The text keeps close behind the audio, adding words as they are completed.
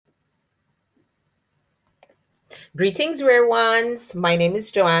Greetings, rare ones. My name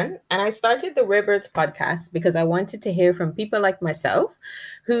is Joanne, and I started the Rare Birds podcast because I wanted to hear from people like myself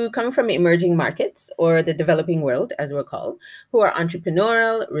who come from emerging markets or the developing world, as we're called, who are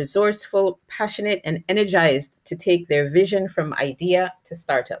entrepreneurial, resourceful, passionate, and energized to take their vision from idea to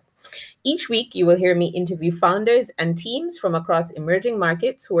startup. Each week, you will hear me interview founders and teams from across emerging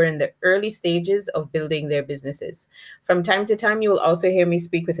markets who are in the early stages of building their businesses. From time to time, you will also hear me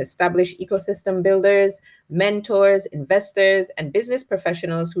speak with established ecosystem builders, mentors, investors, and business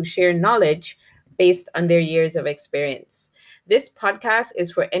professionals who share knowledge based on their years of experience. This podcast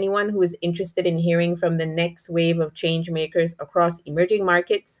is for anyone who is interested in hearing from the next wave of change makers across emerging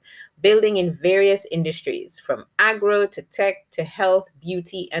markets, building in various industries, from agro to tech to health,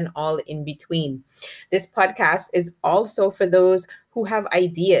 beauty, and all in between. This podcast is also for those who have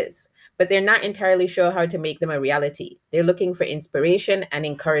ideas, but they're not entirely sure how to make them a reality. They're looking for inspiration and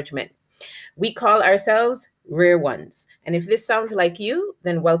encouragement. We call ourselves Rare Ones. And if this sounds like you,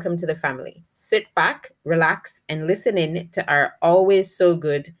 then welcome to the family. Sit back, relax, and listen in to our always so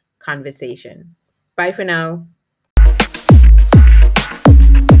good conversation. Bye for now.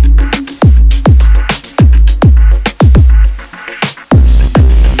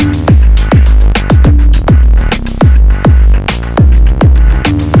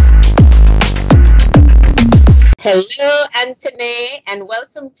 Hello, Anthony, and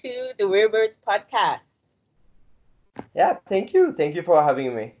welcome to the Rare Birds podcast. Yeah, thank you. Thank you for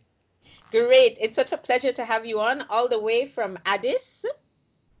having me. Great. It's such a pleasure to have you on all the way from Addis.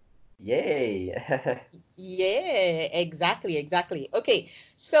 Yay. Yeah, exactly. Okay,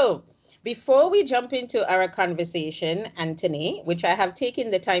 so before we jump into our conversation, Anthony, which I have taken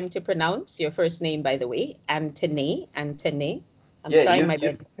the time to pronounce your first name, by the way, Anthony. I'm Yeah, trying my you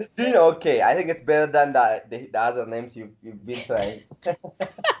best. you're doing okay. I think it's better than the other names you've been trying.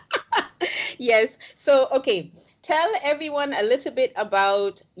 Yes. So, okay, tell everyone a little bit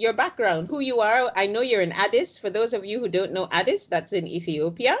about your background, who you are. I know you're in Addis. For those of you who don't know Addis, that's in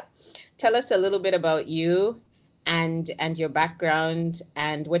Ethiopia. Tell us a little bit about you and your background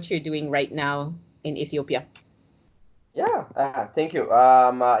and what you're doing right now in Ethiopia. Yeah, thank you.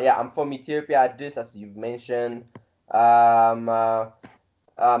 Yeah, I'm from Ethiopia, this as you've mentioned. Um, uh,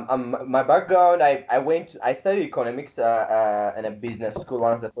 my background, I studied economics in a business school,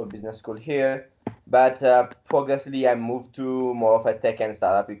 one of the top business school here. But progressively, I moved to more of a tech and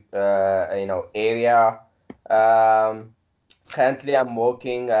startup, area. Um, Currently, I'm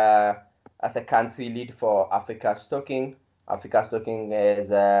working as a country lead for Africa Stocking. Africa Stocking is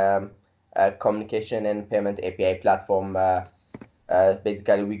a communication and payment API platform.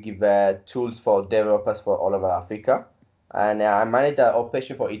 Basically, we give tools for developers for all over Africa. And I manage the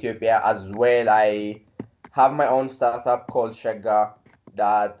operation for Ethiopia as well. I have my own startup called Shagga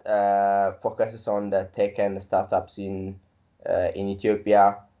that focuses on the tech and startups in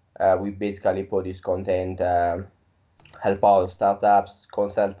Ethiopia. We basically produce content. Help out startups,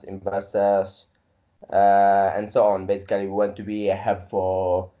 consult investors, and so on. Basically, we want to be a hub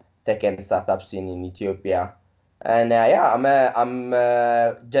for tech and startups in Ethiopia. And yeah, I'm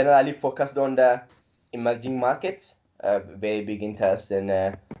generally focused on the emerging markets. Very big interest in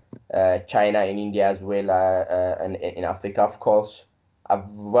China and India as well, and in Africa, of course. I've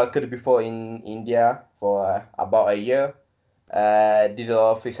worked before in India for about a year. Did a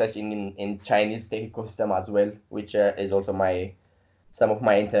lot of research in Chinese ecosystem as well, which is also my some of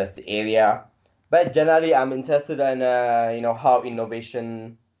my interest area. But generally, I'm interested in how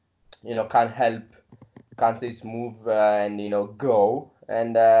innovation can help countries move and grow,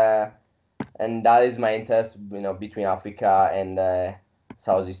 and that is my interest between Africa and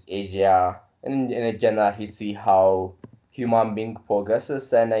Southeast Asia, and in a general history how human being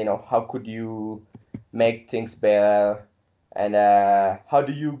progresses, and how could you make things better, and how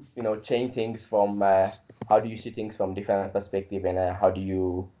do you change things from how do you see things from different perspective, and how do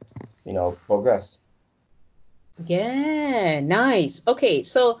you progress. Yeah, nice. Okay,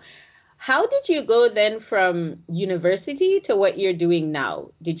 so how did you go then from university to what you're doing now?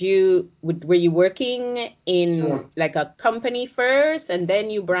 Were you working in Sure. like a company first and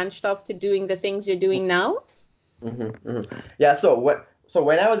then you branched off to doing the things you're doing now? Yeah, so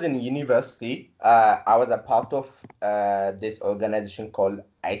when I was in university, I was a part of this organization called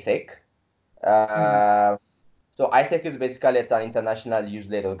ISEC. Mm. So ISEC is basically it's an international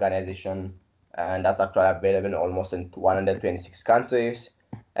youth-led organization, and that's actually available in almost in 126 countries.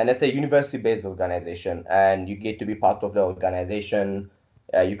 And it's a university-based organization, and you get to be part of the organization.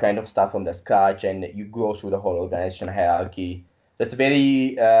 You kind of start from the scratch, and you go through the whole organization hierarchy. That's a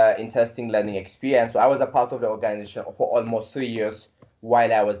very interesting learning experience. So I was a part of the organization for almost 3 years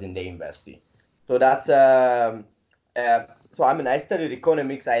while I was in the university. So that's uh, I studied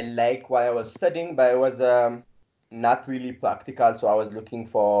economics. I like what I was studying, but it was not really practical. So I was looking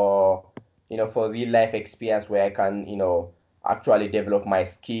for, for real life experience where I can, actually develop my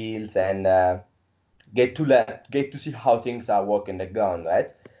skills and get to see how things are working the ground,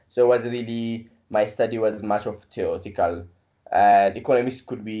 right? So it was really my study was much of theoretical. Economics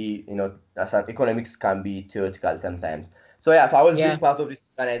could be, economics can be theoretical sometimes. So yeah, so I was being Yeah. part of this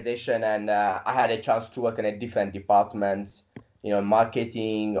organization, and I had a chance to work in a different departments,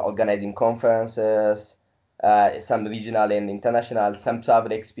 marketing, organizing conferences, some regional and international, some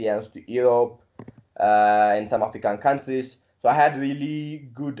travel experience to Europe, in some African countries. So I had really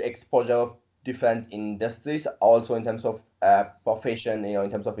good exposure of different industries, also in terms of profession, in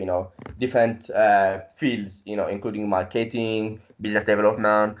terms of different fields, including marketing, business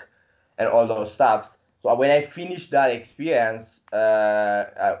development, and all those stuff. So when I finished that experience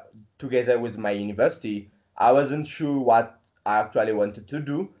together with my university, I wasn't sure what I actually wanted to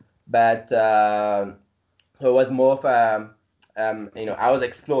do, but so it was more of I was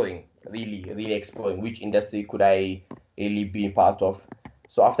exploring, really, really exploring which industry could I really be part of.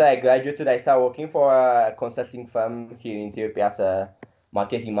 So after I graduated, I started working for a consulting firm here in Ethiopia as a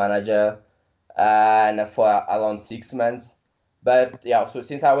marketing manager, and for around 6 months. But yeah, so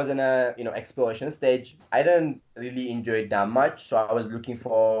since I was in a exploration stage, I didn't really enjoy it that much. So I was looking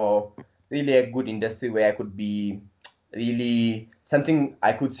for really a good industry where I could be really something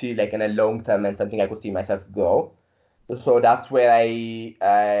I could see like in a long term and something I could see myself grow. So that's where I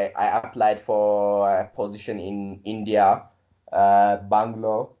applied for a position in India,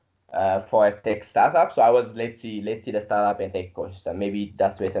 Bangalore, for a tech startup. So I was let's see the startup and tech ecosystem. Maybe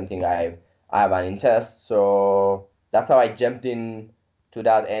that's where something I have an interest. So that's how I jumped in to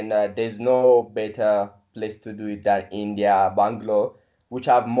that. And there's no better place to do it than India, Bangalore, which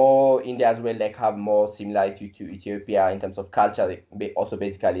have more India as well, like have more similarity to Ethiopia in terms of culture, also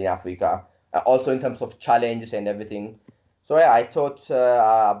basically in Africa, also in terms of challenges and everything. So yeah, I thought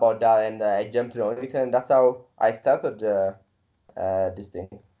about that and I jumped on it, and that's how I started this thing.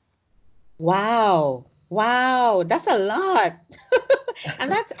 Wow. Wow. That's a lot.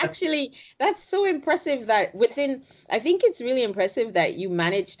 And that's so impressive that I think it's really impressive that you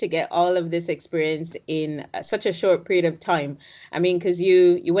managed to get all of this experience in such a short period of time. I mean, because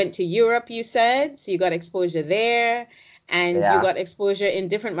you went to Europe, you said, so you got exposure there, and you Yeah, got exposure in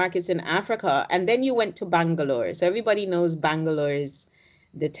different markets in Africa, and then you went to Bangalore. So everybody knows Bangalore is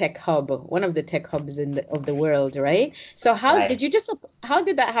the tech hub, one of the tech hubs of the world, right? So right. how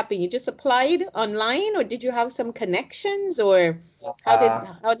did that happen? You just applied online, or did you have some connections, or Uh,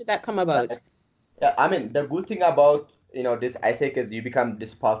 how did that come about? Yeah, I mean, the good thing about this ISEC is you become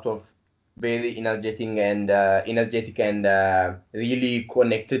this part of very energetic and really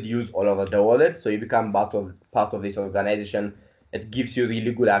connected youth all over the world. So you become part of this organization. It gives you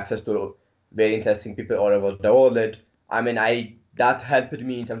really good access to very interesting people all over the world. I mean, I that helped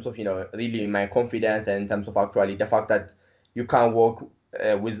me in terms of really my confidence and in terms of actually the fact that you can work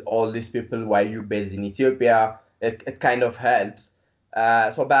with all these people while you're based in Ethiopia. It kind of helps.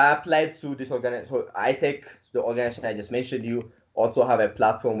 But I applied to this organization. So ISEC, the organization I just mentioned, you also have a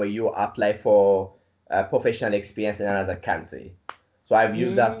platform where you apply for professional experience in another country. So I've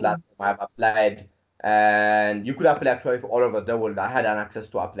used that Mm. platform. I've applied, and you could apply actually for all over the world. I had an access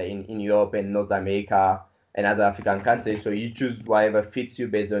to apply in Europe and North America and other African countries. So you choose whatever fits you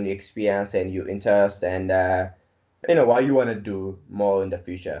based on your experience and your interest and what you want to do more in the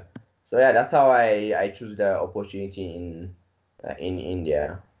future. So yeah, that's how I choose the opportunity in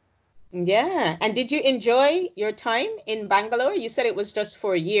India. Yeah. And did you enjoy your time in Bangalore? You said it was just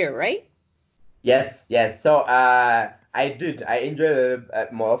for a year, right? Yes, yes. So I did. I enjoyed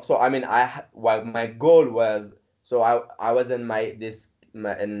it more. So I mean, well, my goal was so I was in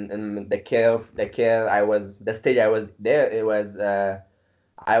in the care I was the stage I was there. It was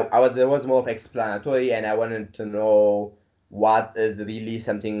I was it was more of explanatory, and I wanted to know what is really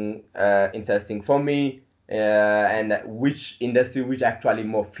something interesting for me, and which industry which actually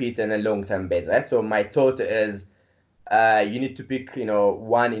more fit in a long term base, right? So my thought is you need to pick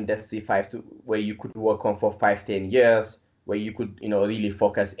one industry where you could work on for 5-10 years, where you could really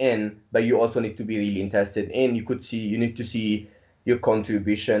focus in, but you also need to be really interested in. You need to see your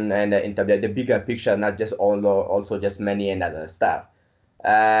contribution and in terms of the bigger picture, not just also just money and other stuff.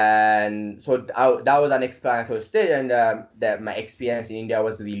 And so that was an explanatory stage, and that my experience in India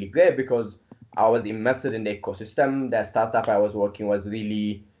was really great because I was immersed in the ecosystem. The startup I was working was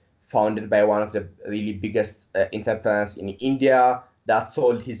really founded by one of the really biggest entrepreneurs in India that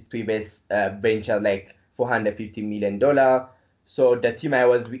sold his previous venture like $450 million. So the team I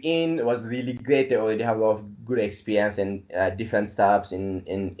was in was really great. They already have a lot of good experience in different startups in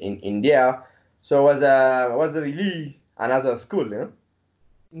India. So it was a really another school, you know?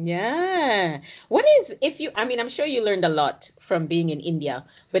 Yeah. What is, if you, I mean, I'm sure you learned a lot from being in India,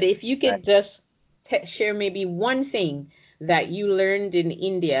 but if you Right. could just share maybe one thing that you learned in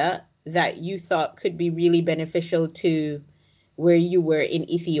India that you thought could be really beneficial to where you were in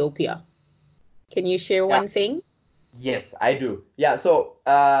Ethiopia. Can you share Yeah. one thing? Yes, I do. Yeah. So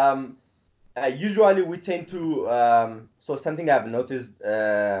usually we tend to so something I've noticed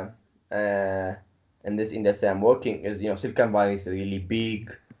uh, in this industry I'm working is, you know, Silicon Valley is really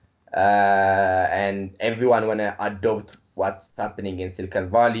big, and everyone wanna adopt what's happening in Silicon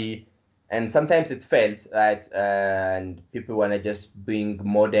Valley, and sometimes it fails, right? And people wanna just bring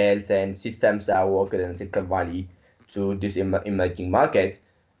models and systems that work in Silicon Valley to this emerging market,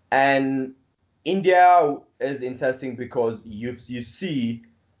 and India is interesting because you see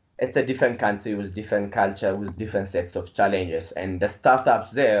it's a different country with different culture, with different sets of challenges, and the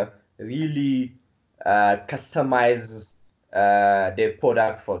startups there really customize their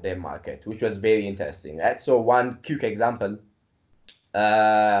product for their market, which was very interesting, right? So one quick example,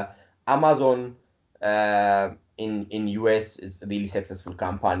 uh, Amazon in US is a really successful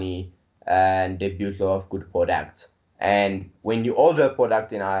company, and they built a lot of good products. And when you order a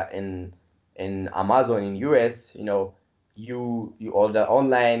product in Amazon in US, you know, you order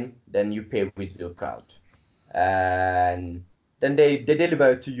online, then you pay with your card, and then they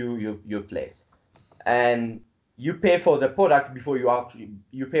deliver it to your place, and you pay for the product before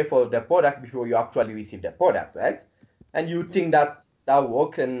you pay for the product before you actually receive the product, right? And you think Mm, that that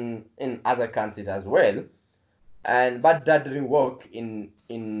works in other countries as well, and but that didn't work in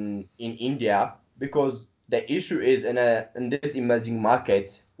India, because the issue is in this emerging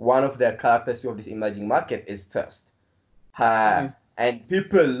market, one of the characteristics of this emerging market is trust. mm, And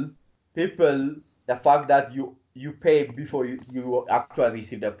people, the fact that you pay before you actually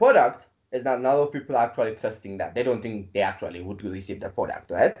receive the product is not, none of people are actually trusting that. They don't think they actually would receive the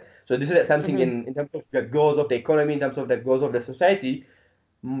product, right? So this is something mhm, in terms of the growth of the economy, in terms of the growth of the society,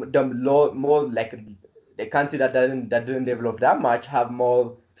 the more like the country that didn't develop that much have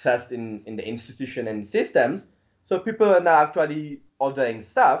more trust in the institution and systems. So people are now actually ordering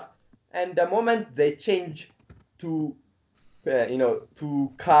stuff, and the moment they change to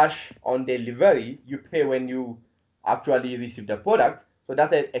to cash on delivery, you pay when you actually receive the product. So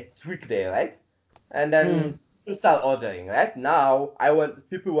that's a trick there, right? And mm, then you start ordering, right? Now I want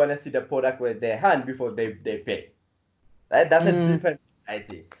people want to see the product with their hand before they pay. Right? That's a mm, different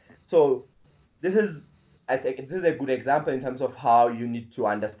idea. So this is, I think this is a good example in terms of how you need to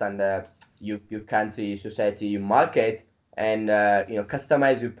understand your country, society, your market, and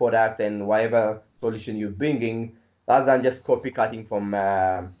customize your product and whatever solution you're bringing, rather than just copycatting from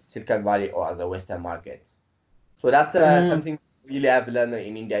Silicon Valley or other Western markets. So that's mm. something really I've learned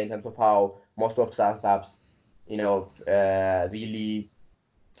in India in terms of how most of startups, really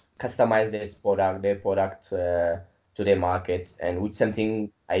customize their product to their market, and which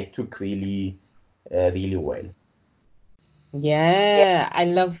something I took really well. Yeah, I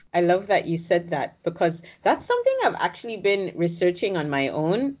love that you said that because that's something I've actually been researching on my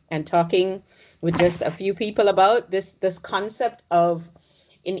own and talking with just a few people about this concept of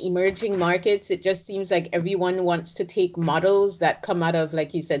in emerging markets. It just seems like everyone wants to take models that come out of,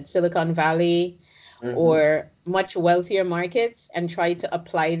 like you said, Silicon Valley Mm-hmm. or much wealthier markets and try to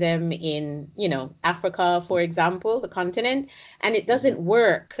apply them in, Africa, for example, the continent, and it Mm-hmm. doesn't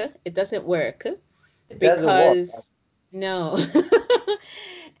work. It doesn't work It doesn't work. because no.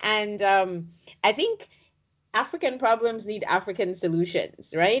 And I think African problems need African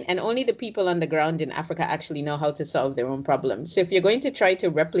solutions, right? And only the people on the ground in Africa actually know how to solve their own problems. So if you're going to try to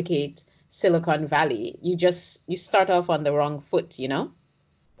replicate Silicon Valley, you start off on the wrong foot, you know?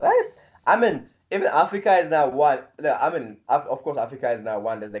 Right? I mean, even Africa is now one. No, I mean, of course, Africa is now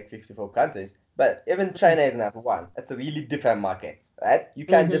one. There's like 54 countries, but even China is not one. It's a really different market, right? You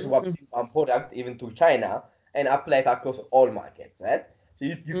can't just Mm-hmm. swap one product even to China and apply it across all markets, right? So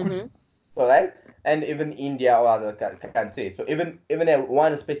you could, Mm-hmm. so right? And even India or other countries. So even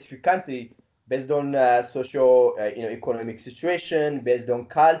one specific country, based on social, economic situation, based on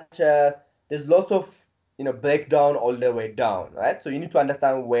culture, there's lots of breakdown all the way down, right? So you need to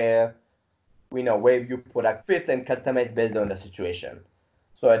understand where your product fits and customize based on the situation.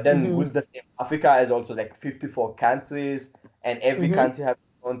 So then Mm-hmm. with the same, Africa is also like 54 countries, and every Mm-hmm. country has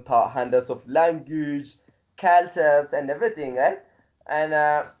its own hundreds of language, cultures, and everything, right? And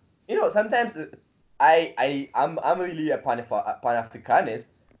sometimes I'm really a Pan Africanist,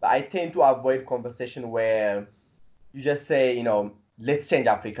 but I tend to avoid conversation where you just say, let's change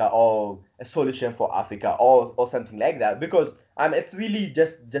Africa or a solution for Africa or something like that. Because it's really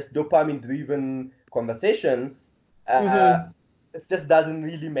just dopamine driven conversation. Uh, Mm-hmm. it just doesn't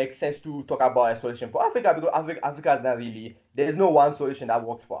really make sense to talk about a solution for Africa because Africa is not really, there's no one solution that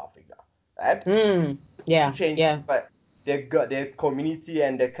works for Africa, right? Mm. To Yeah. change Yeah. but their community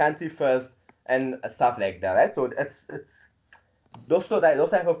and their country first and stuff like that, right? So it's those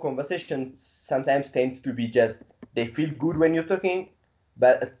type of conversations sometimes tends to be just they feel good when you're talking,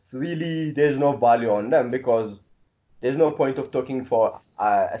 but it's really there's no value on them because there's no point of talking for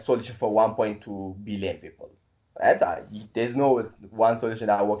a solution for 1.2 billion people, right? There's no one solution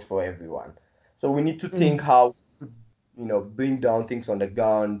that works for everyone. So we need to Mm. think how to, bring down things on the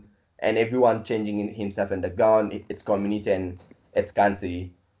ground and everyone changing himself in the ground, its community and its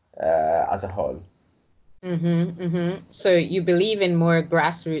country as a whole. Mm-hmm, mm-hmm. So you believe in more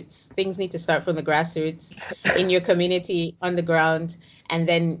grassroots. Things need to start from the grassroots in your community on the ground, and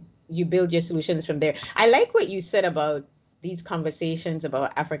then you build your solutions from there. I like what you said about these conversations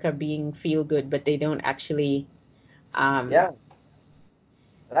about Africa being feel good, but they don't actually. Um, Yeah,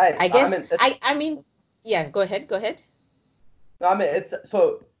 right. I guess I mean, yeah. Go ahead. Go ahead. No, I mean it's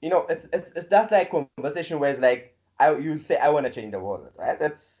so it's that's like conversation where it's like you say I want to change the world, right?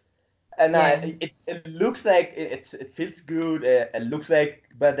 That's and Yeah. it looks like it feels good. It looks like,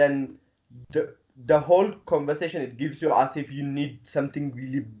 but then the whole conversation it gives you as if you need something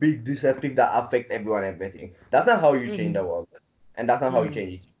really big, disruptive that affects everyone, everything. That's not how you change Mm-hmm. the world, and that's not how you Mm.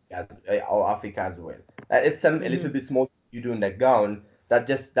 change it or Africa as well. It's some a little Mm-hmm. bit small you do in the ground that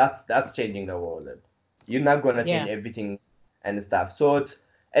just that's changing the world. You're not gonna change Yeah. everything and stuff. So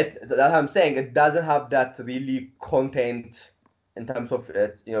that's what I'm saying. It doesn't have that really content in terms of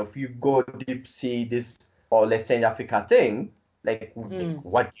it. If you go deep see this or let's change Africa thing, like Mm.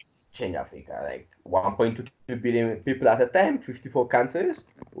 what change Africa? Like 1.2 billion people at a time, 54 countries.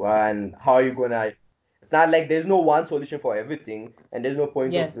 And how are you gonna? It's not like there's no one solution for everything, and there's no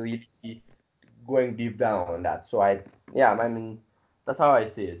point Yeah. of really going deep down on that. So yeah, I mean, that's how I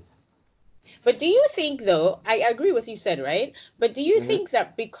see it. But do you think, though, I agree with you said, right? But do you Hmm. think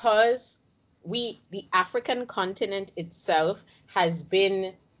that because the African continent itself has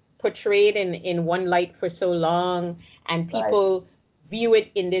been portrayed in one light for so long, and Right. people view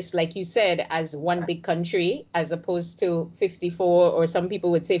it in this, like you said, as one big country, as opposed to 54, or some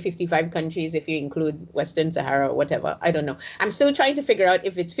people would say 55 countries if you include Western Sahara or whatever. I don't know. I'm still trying to figure out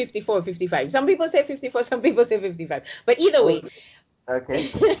if it's 54 or 55. Some people say 54, some people say 55. But either way, Okay.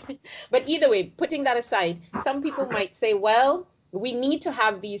 but either way, putting that aside, some people might say, well, we need to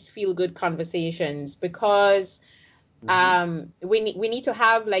have these feel good conversations because Hmm. we need to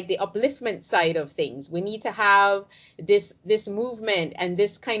have like the upliftment side of things. We need to have this movement and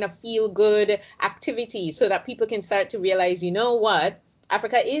this kind of feel good activity so that people can start to realize, you know what,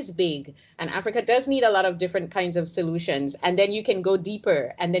 Africa is big and Africa does need a lot of different kinds of solutions. And then you can go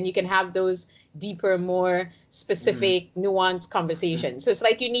deeper and then you can have those deeper, more Hmm. specific, nuanced conversations. So it's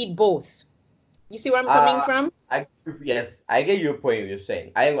like you need both. You see where I'm coming Uh, from? yes, I get your point. You're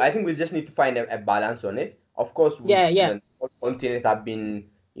saying. I think we just need to find a balance on it. Of course, Yeah, yeah. all continents have been,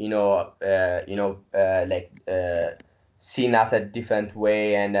 like seen as a different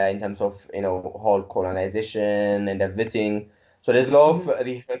way, and in terms of whole colonization and everything. So there's a lot of Hmm.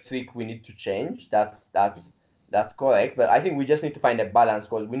 rhetoric we need to change. That's correct. But I think we just need to find a balance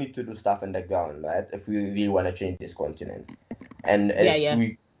because we need to do stuff on the ground, right? If we really want to change this continent, and Yeah, if yeah.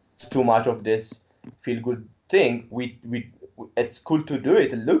 we too much of this feel good thing it's cool to do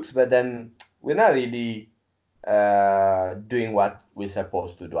it looks but then we're not really doing what we're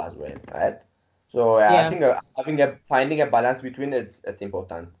supposed to do as well, right? So I Yeah. think having a finding a balance between it's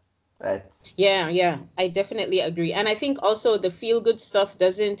important, right? Yeah, yeah, I definitely agree. And I think also the feel good stuff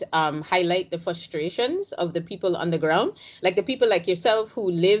doesn't highlight the frustrations of the people on the ground, like the people like yourself who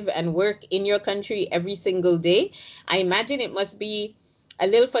live and work in your country every single day. I imagine it must be a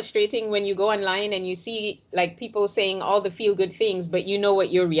little frustrating when you go online and you see like people saying all the feel good things, but you know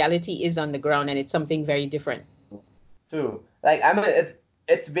what your reality is on the ground and it's something very different. Too. Like I mean,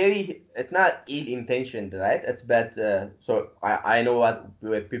 it's not ill intentioned, right? It's bad. So I know what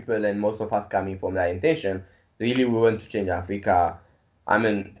where people and most of us coming from that intention. Really, we want to change Africa. I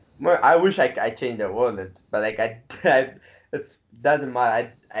mean, I wish I changed the world, but like I it doesn't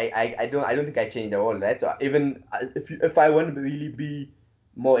matter. I don't think I changed the world, right? So even if I want to really be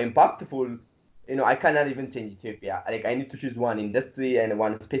more impactful, I cannot even change Ethiopia. Like I need to choose one industry and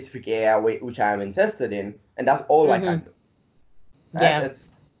one specific area which I am interested in, and that's all I Mm-hmm. can do. Right? Yeah. It's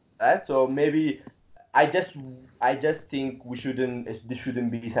right. So maybe I just I just think this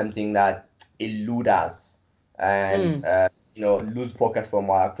shouldn't be something that elude us. and Mm. lose focus from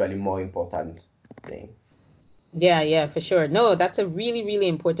what actually more important thing. Yeah, yeah, for sure. No, that's a really, really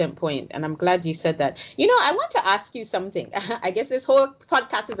important point, and I'm glad you said that. You know, I want to ask you something. I guess this whole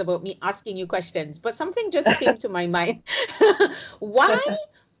podcast is about me asking you questions, but something just came to my mind. Why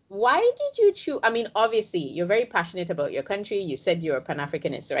why did you choose? I mean, obviously, you're very passionate about your country. You said you're a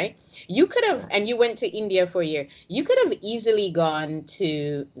Pan-Africanist, right? You could have, Yeah. and you went to India for a year. You could have easily gone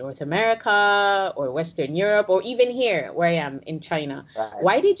to North America or Western Europe or even here where I am in China. Right.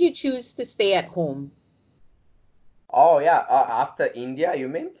 Why did you choose to stay at home? Oh yeah, after India, you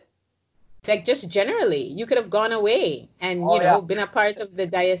meant? Like just generally, you could have gone away and, Oh yeah, been a part of the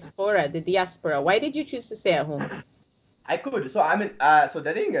diaspora. Why did you choose to stay at home? I could. So I mean, so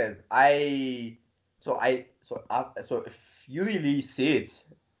the thing is, so if you really see it,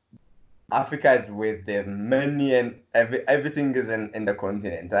 Africa is with the money and everything is in the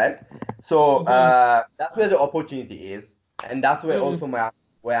continent, right? So Mm-hmm. that's where the opportunity is, and that's where Mm-hmm. also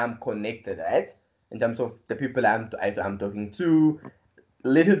where I'm connected, right? In terms of the people I'm talking to,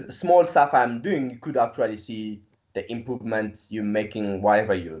 little small stuff I'm doing, you could actually see the improvements you're making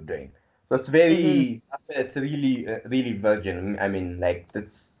whatever you're doing. So Mm-hmm. it's really really virgin. I mean, like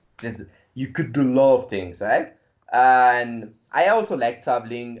that's this you could do a lot of things, right? And I also like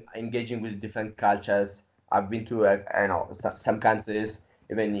traveling, engaging with different cultures. I've been to some countries,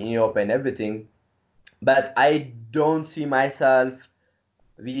 even in Europe and everything, but I don't see myself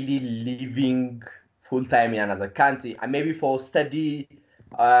really living full time in another country. And maybe for study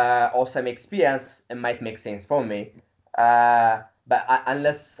or some experience, it might make sense for me. But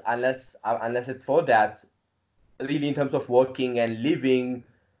unless it's for that, really in terms of working and living,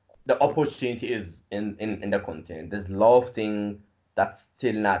 the opportunity is in the continent. There's a lot of things that's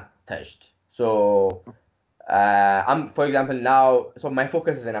still not touched. So I'm, for example, now, so my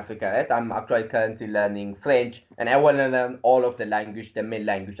focus is in Africa, right? I'm actually currently learning French, and I want to learn all of the language, the main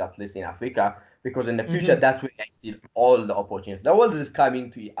language, at least in Africa, because in the future, Mm-hmm. that's where I see all the opportunities. The world is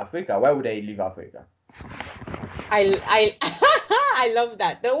coming to Africa. Why would I leave Africa? I I love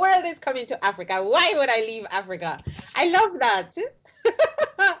that. The world is coming to Africa. Why would I leave Africa? I love that.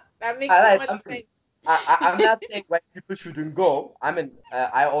 That makes All so right, much sense. I'm not saying why people shouldn't go. I mean,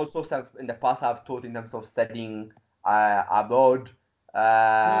 I also have in the past have taught in terms of studying abroad.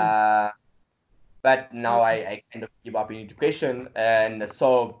 Mm, Uh, but now mm. I kind of give up in education, and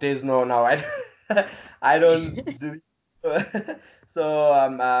so there's no now I don't do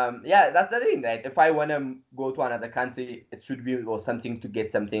so yeah, that's the thing, right? If I want to go to another country, it should be or something to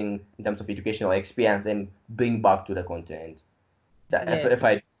get something in terms of educational experience and bring back to the continent. That Yes.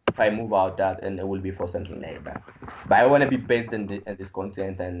 if I move out, that and it will be for something like that. But I want to be based in this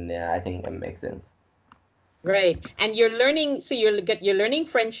continent, and I think it makes sense. Right. And you're learning, so you're learning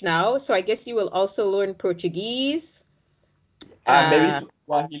French now. So I guess you will also learn Portuguese, Maybe uh,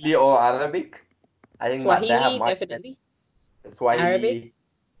 Swahili or Arabic. I think that they have Swahili, much definitely. Arabic. Swahili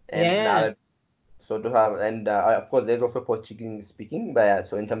and Yeah. Arabic. So to have and of course there's also Portuguese speaking, but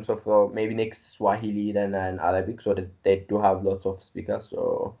so in terms of maybe next Swahili then and Arabic, so that they do have lots of speakers.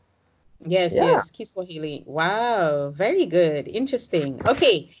 So Yes, yeah, yes. Kiswahili. Wow. Very good. Interesting.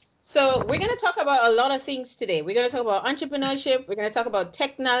 Okay. So we're going to talk about a lot of things today. We're going to talk about entrepreneurship. We're going to talk about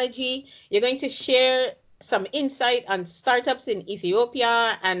technology. You're going to share some insight on startups in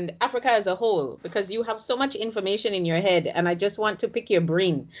Ethiopia and Africa as a whole because you have so much information in your head and I just want to pick your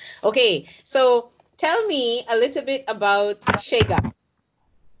brain. Okay. So tell me a little bit about Shega.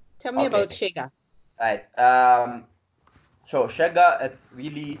 Tell me okay, about Shega. right. So Shaga, it's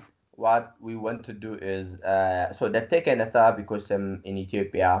really what we want to do is so the tech and the startup ecosystem in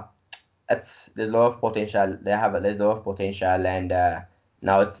Ethiopia. There's a lot of potential. There's a lot of potential, and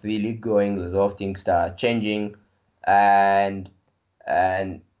now it's really growing. There's a lot of things that are changing, and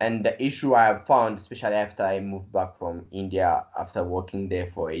and the issue I have found, especially after I moved back from India after working there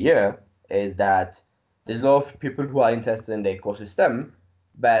for a year, is that there's a lot of people who are interested in the ecosystem,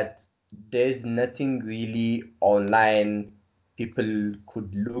 but there's nothing really online people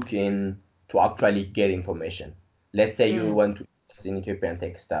could look in to actually get information. Let's say you Mm, want to invest in Ethiopian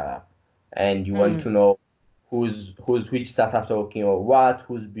tech startup and you want mm, to know who's which startups are working on what,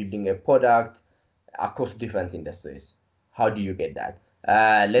 who's building a product across different industries. How do you get that?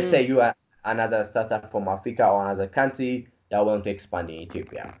 Let's mm, say you are another startup from Africa or another country that want to expand in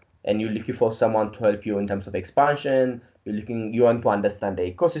Ethiopia, and you're looking for someone to help you in terms of expansion. You want to understand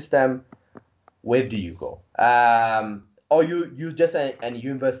the ecosystem. Where do you go? Or you just an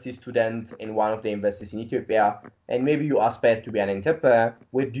university student in one of the universities in Ethiopia, and maybe you aspire to be an entrepreneur.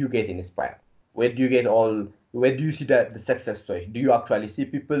 Where do you get inspired? Where do you see the success stories? Do you actually see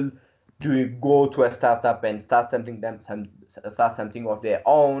people to go to a startup and start something of their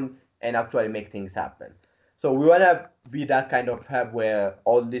own and actually make things happen. So we want to be that kind of hub where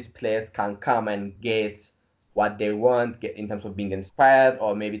all these players can come and get what they want, get in terms of being inspired,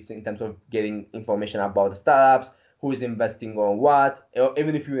 or maybe it's in terms of getting information about the startups, who is investing on what, or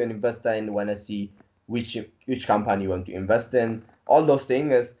even if you're an investor and want to see which company you want to invest in, all those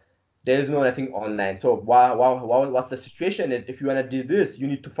things. There is no nothing online. So what the situation is, if you want to do this, you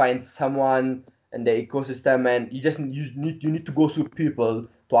need to find someone in the ecosystem, and you need to go through people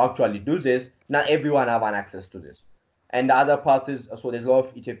to actually do this. Not everyone have an access to this. And the other part is, so there's a lot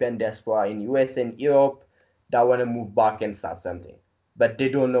of Ethiopian diaspora in US and Europe that want to move back and start something, but they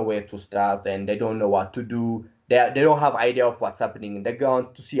don't know where to start and they don't know what to do. They don't have idea of what's happening in the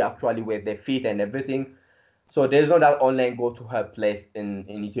ground to see actually where they fit and everything. So there's no that online go to help place in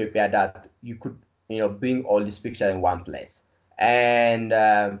Ethiopia that you could bring all these pictures in one place. And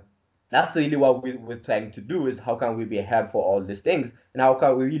that's really what we're trying to do, is how can we be a help for all these things, and how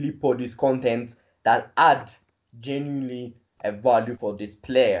can we really produce content that add genuinely a value for these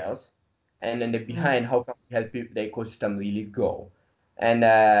players, and then the behind, how can we help the ecosystem really grow. And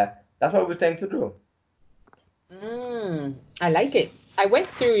that's what we're trying to do. I like it. I went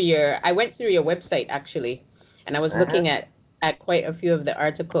through your website actually, and I was looking at quite a few of the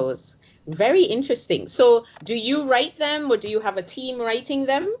articles. Very interesting. So, do you write them, or do you have a team writing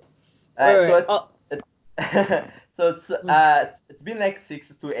them? Or So it's been like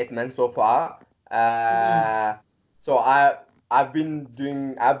 6 to 8 months so far. mhm. So I've been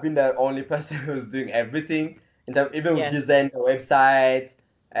the only person who's doing everything, in terms, even with Yes. design the website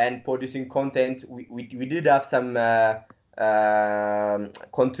and producing content. We did have some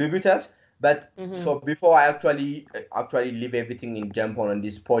contributors, but Hmm. so before I actually leave everything and jump on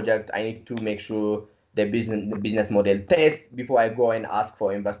this project, I need to make sure the business model test before I go and ask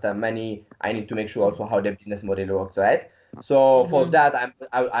for investor money. I need to make sure also how the business model works, right? So for Hmm. that,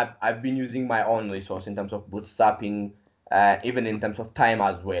 I've been using my own resource in terms of bootstrapping, even in terms of time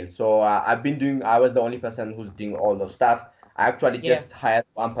as well. So I was the only person who's doing all the stuff. I actually Yeah. just hired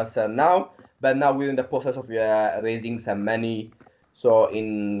one person now, but now we're in the process of raising some money. So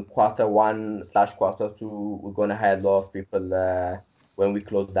in quarter 1/quarter 2, we're gonna hire a lot of people when we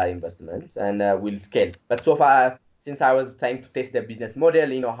close that investment, and we'll scale. But so far, since I was trying to test the business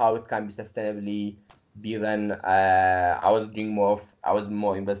model, how it can be sustainably be run, I was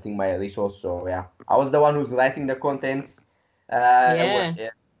more investing my resource. So yeah, I was the one who's writing the contents, Yeah.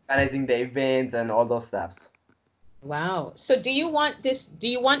 organizing the events and all those stuffs. Wow. So do you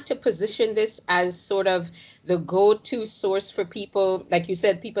want to position this as sort of the go-to source for people, like you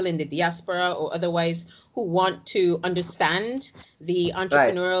said, people in the diaspora or otherwise who want to understand the Right.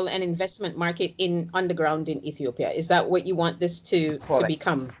 entrepreneurial and investment market in on the ground in Ethiopia? Is that what you want this to Correct.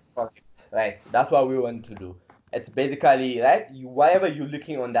 become? Correct. Right. That's what we want to do. It's basically right. Whatever you're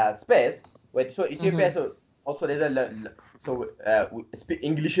looking on that space. Wait. So Ethiopia. Mm-hmm. So also there's so we speak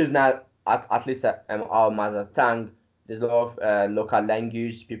English is not at least our mother tongue. There's a lot of local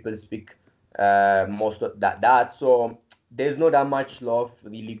language people speak most of that. So there's not that much lot of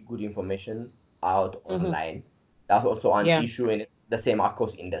really good information out Mm-hmm. online. That's also an Yeah. issue in the same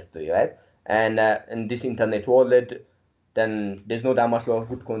across industry, right? And in this internet world, then there's not that much lot of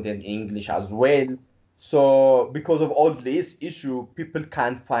good content in English as well. So because of all this issue, people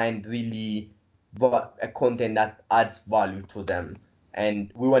can't find really a content that adds value to them,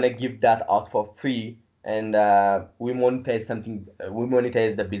 and we want to give that out for free. And we monetize something. We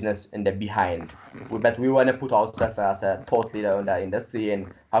monetize the business in the behind. But we want to put ourselves as a thought leader in the industry,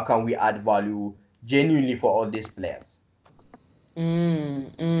 and how can we add value genuinely for all these players?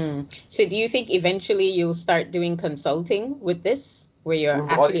 So do you think eventually you'll start doing consulting with this, where you're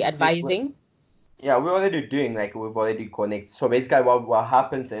We've actually already advising? Yeah, we're already doing, like, we've already connected. So basically, what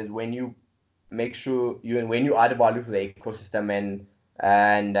happens is, when you make sure when you add value to the ecosystem,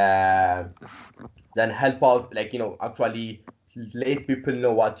 and then help out, like, actually let people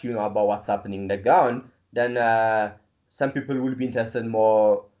know what you know about what's happening in the ground, then some people will be interested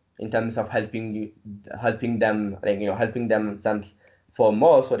more in terms of helping them, like, helping them some for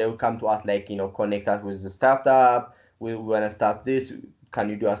more. So they will come to us, like, connect us with the startup. We want to start this. Can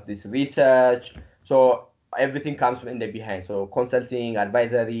you do us this research? So everything comes in the behind. So consulting,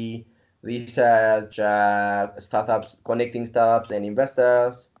 advisory, research, startups, connecting startups and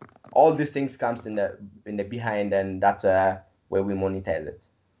investors. All these things comes in the behind, and that's where we monetize it.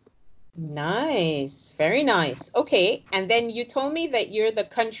 Nice, very nice. Okay, and then you told me that you're the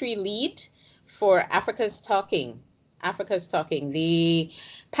country lead for Africa's Talking. Africa's Talking, the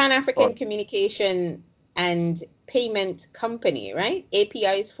Pan-African Correct. Communication and payment company, right?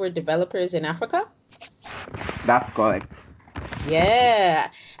 APIs for developers in Africa. That's correct. Yeah,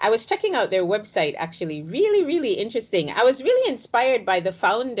 I was checking out their website actually. Really, really interesting. I was really inspired by the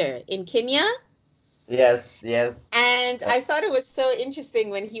founder in Kenya. Yes, yes. And I thought it was so interesting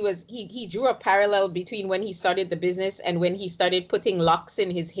when he drew a parallel between when he started the business and when he started putting locks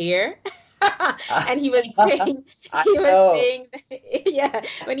in his hair. And he was saying I he was know. saying yeah,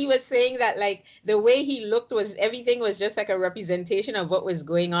 when he was saying that like the way he looked was everything was just like a representation of what was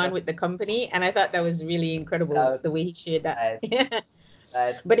going on with the company. And I thought that was really incredible That, the way he shared that. that,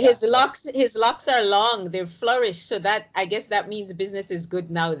 that, But yeah. his locks are long, they're flourished, so that I guess that means business is good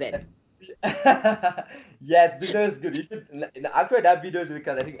now then. Yes, video is good. You should actually that video is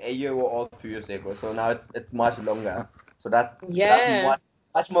because I think a year or 2 years ago. So now it's much longer. So that's Yeah.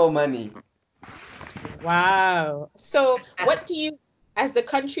 much more money. Wow. So, what do you, as the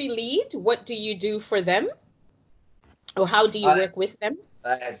country lead, what do you do for them? Or how do you Uh, work with them?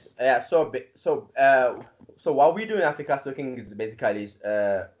 yeah. So what we do in Africa Stocking is basically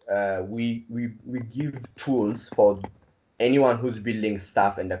we give tools for anyone who's building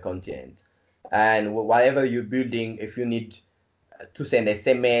stuff in the continent, and whatever you're building, if you need to send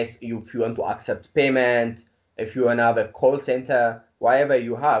SMS, if you want to accept payment, if you want to have a call center, whatever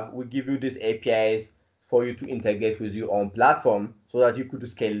you have, we give you these APIs for you to integrate with your own platform so that you could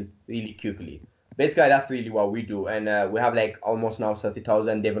scale really quickly. Basically, that's really what we do. And we have like almost now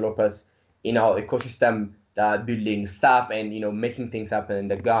 30,000 developers in our ecosystem that are building stuff and making things happen in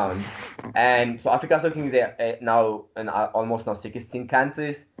the ground. And so Africa Stocking is now in almost now 16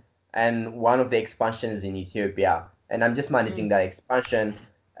 countries, and one of the expansions in Ethiopia, and I'm just managing Mm, that expansion.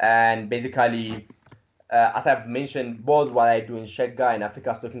 And basically, as I've mentioned, both what I do in Shedga and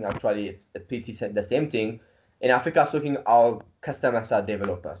Africa Stocking, actually, it's pretty the same thing. In Africa Stocking, our customers are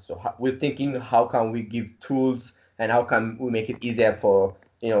developers. So we're thinking, how can we give tools and how can we make it easier for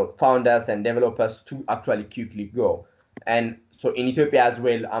founders and developers to actually quickly grow. And so in Ethiopia as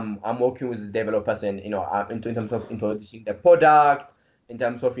well, I'm working with developers and in terms of introducing the product, in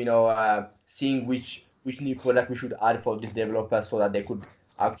terms of seeing which new product we should add for these developers so that they could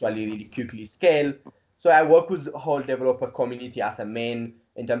actually really quickly scale. So I work with the whole developer community as a main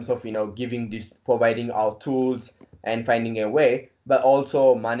in terms of giving this, providing our tools and finding a way, but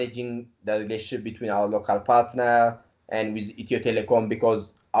also managing the relationship between our local partner and with Ethio Telecom, because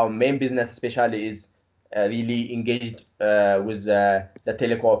our main business especially is really engaged with the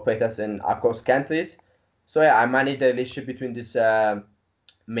telecom operators in across countries. So yeah, I manage the relationship between these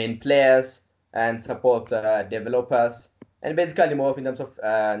main players and support developers, and basically more of in terms of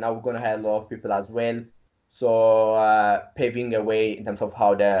now we're going to hire a lot of people as well, so paving a way in terms of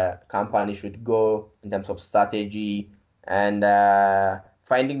how the company should go in terms of strategy and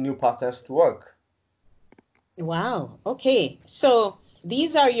finding new partners to work. wow. Okay. So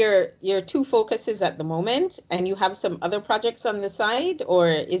these are your two focuses at the moment, and you have some other projects on the side, or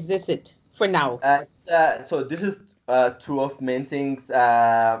is this it for now? So this is two of main things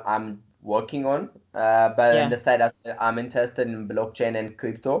I'm working on, but on Yeah. the side I'm interested in blockchain and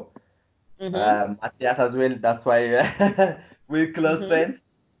crypto. Mm-hmm. Matthias as well. That's why we're close Mm-hmm. friends.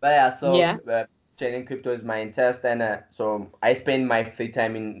 But yeah, so Yeah. trading crypto is my interest, and so I spend my free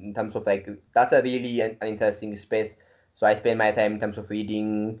time in terms of like that's a really an interesting space. So I spend my time in terms of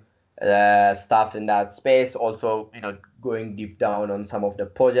reading stuff in that space. Also, going deep down on some of the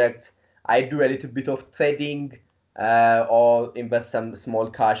projects. I do a little bit of trading, or invest some small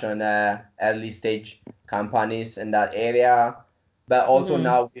cash on early stage companies in that area. But also Mm-hmm.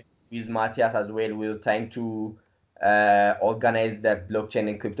 now with Matthias as well, we're trying to organize the blockchain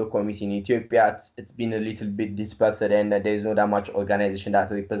and crypto community in Ethiopia. It's been a little bit dispersed, and there's not that much organization that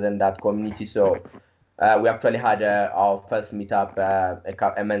represent that community. So we actually had our first meetup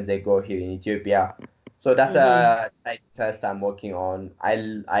a month ago here in Ethiopia. So that's Mm-hmm. a side interest I'm working on.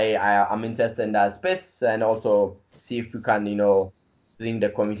 I'm interested in that space, and also see if we can bring the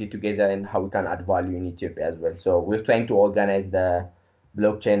community together and how we can add value in Ethiopia as well. So we're trying to organize the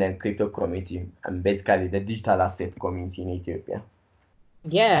blockchain and crypto community, and basically the digital asset community in Ethiopia.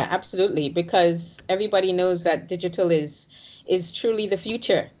 Yeah, absolutely. Because everybody knows that digital is truly the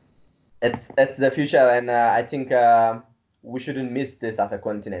future. It's the future, and I think we shouldn't miss this as a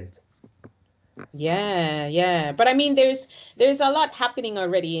continent. Yeah, yeah. But I mean there's a lot happening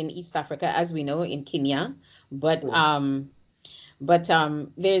already in East Africa, as we know, in Kenya. But Hmm.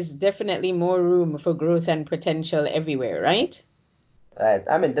 there's definitely more room for growth and potential everywhere, right? Right.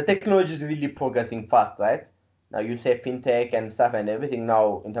 I mean, the technology is really progressing fast, right? Now you say fintech and stuff and everything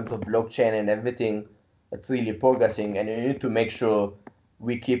now in terms of blockchain and everything, it's really progressing, and you need to make sure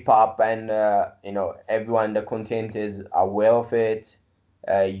we keep up, and everyone in the content is aware of it,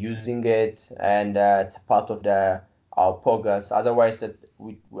 using it, and it's part of the our progress. Otherwise,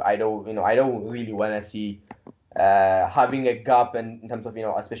 I don't really want to see having a gap in terms of,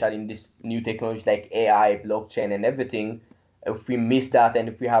 especially in this new technology like AI, blockchain, and everything. If we miss that, and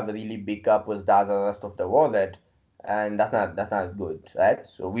if we have a really big gap with that the rest of the world, and that's not good, right?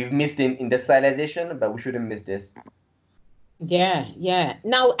 So we've missed in industrialization, but we shouldn't miss this. Yeah, yeah.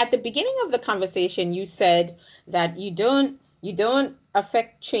 Now, at the beginning of the conversation, you said that you don't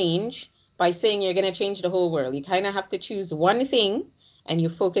affect change by saying you're going to change the whole world. You kind of have to choose one thing and you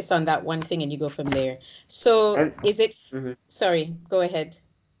focus on that one thing and you go from there. So, And is it, mhm. sorry, go ahead.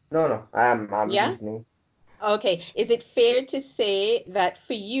 No, I'm Yeah? listening. Okay. Is it fair to say that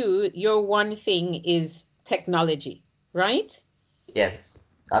for you, your one thing is technology, right? Yes,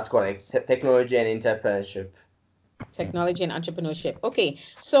 that's correct. Technology and entrepreneurship. Technology and entrepreneurship. Okay,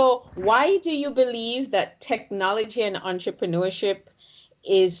 so why do you believe that technology and entrepreneurship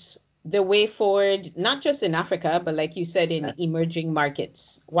is the way forward, not just in Africa, but like you said, in emerging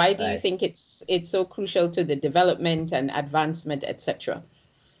markets? Why do you Right. think it's so crucial to the development and advancement, etc.?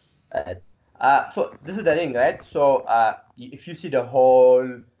 Right. So this is the thing, right? So if you see the whole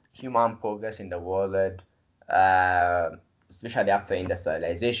human progress in the world, uh, especially after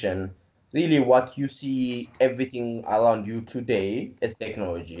industrialization, really what you see everything around you today is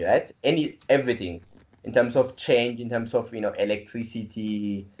technology, right? Everything in terms of change, in terms of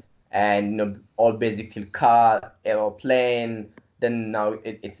electricity, and all basically car, aeroplane, then now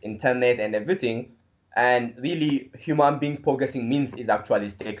it's internet and everything. And really human being progressing means is actually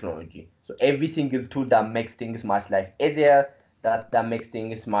is technology. So every single tool that makes things much life easier, that makes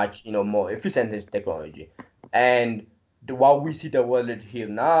things much more efficient is technology. And what we see the world here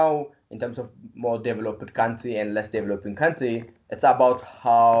now in terms of more developed country and less developing country, it's about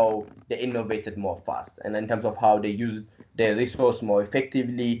how they innovated more fast, and in terms of how they use their resource more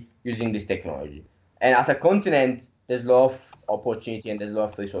effectively using this technology. And as a continent, there's a lot of opportunity and there's a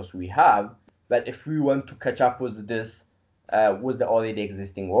lot of resource we have. But if we want to catch up with this, with the already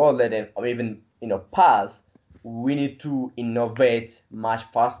existing world, and or even past, we need to innovate much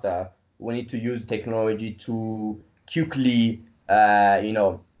faster. We need to use technology to quickly,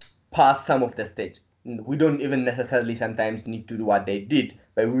 pass some of the stage. We don't even necessarily sometimes need to do what they did,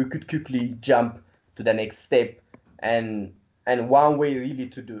 but we could quickly jump to the next step. And one way really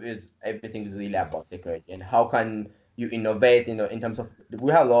to do is everything is really about technology, and how can you innovate, in terms of,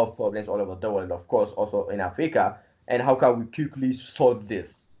 we have a lot of problems all over the world, of course, also in Africa, and how can we quickly solve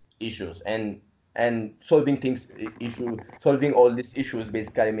these issues, and solving solving all these issues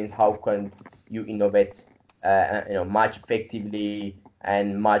basically means how can you innovate, much effectively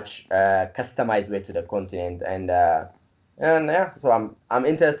and much customized way to the continent. And yeah, so I'm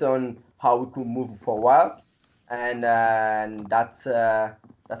interested on how we could move forward, and that's a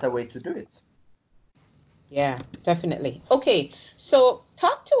way to do it. Yeah, definitely. Okay, so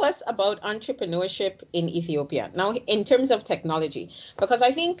talk to us about entrepreneurship in Ethiopia. Now, in terms of technology, because I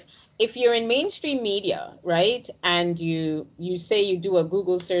think if you're in mainstream media, right, and you say you do a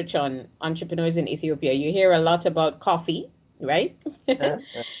Google search on entrepreneurs in Ethiopia, you hear a lot about coffee, right? Uh,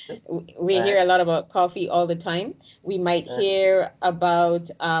 We uh, hear a lot about coffee all the time. We might uh, hear about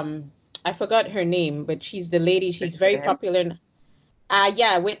I forgot her name, but she's the lady, she's very Bethlehem, popular.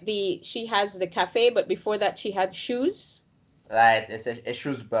 Yeah, with she has the cafe, but before that she had shoes. right? It's a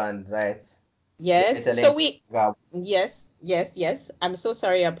shoes brand, right? Yes. So Bethlehem. we Wow. yes, yes, yes. I'm so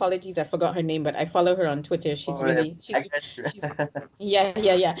sorry. Apologies. I forgot her name, but I follow her on Twitter. She's Oh, yeah, really I got you. she's yeah,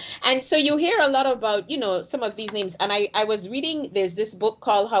 yeah, yeah. And so you hear a lot about, some of these names. And I was reading, there's this book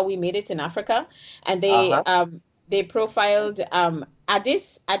called How We Made It in Africa, and Uh-huh. they profiled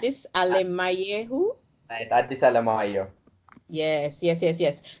Addis Alemayehu. Right. Addis Alamayo. Yes, yes, yes,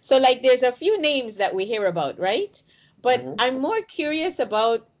 yes. So like there's a few names that we hear about, right? But Mm-hmm. I'm more curious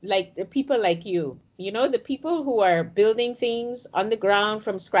about like the people like you, the people who are building things on the ground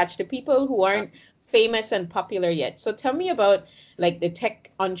from scratch, the people who aren't famous and popular yet. So tell me about like the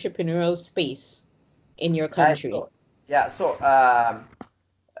tech entrepreneurial space in your Right. country. So yeah. So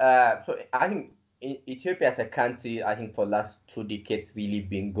I think Ethiopia as a country, I think for last 2 decades really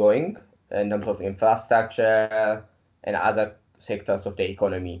been growing in terms of infrastructure and other sectors of the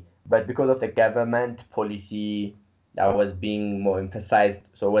economy. But because of the government policy that was being more emphasized,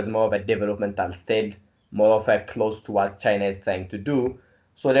 so it was more of a developmental state, more of a close to what China is trying to do.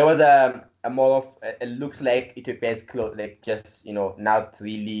 So there was a more of, it looks like Ethiopia is close, like just not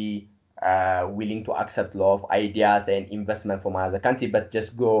really willing to accept a lot of ideas and investment from other country, but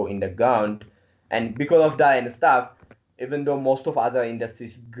just go in the ground. And because of that and stuff, even though most of other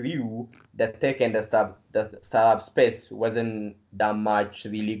industries grew, the tech and the startup space wasn't that much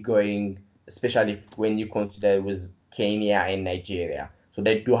really going, especially when you consider it with Kenya and Nigeria. So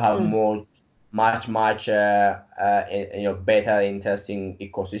they do have Mm. more, much better, interesting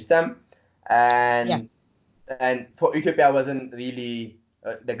ecosystem, Yeah. and for Ethiopia wasn't really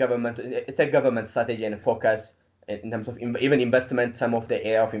the government. It's a government strategy and focus in terms of even investment. Some of the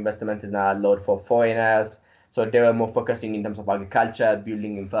area of investment is now allowed for foreigners, so they were more focusing in terms of agriculture,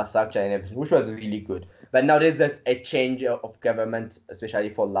 building infrastructure, and everything, which was really good. But now there's a change of government, especially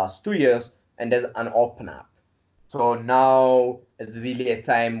for the last 2 years, and there's an open up. So now is really a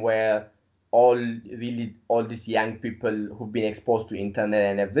time where all these young people who've been exposed to internet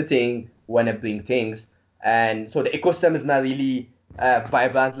and everything want to bring things, and so the ecosystem is not really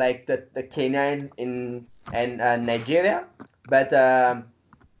vibrant like the Kenya in and Nigeria, but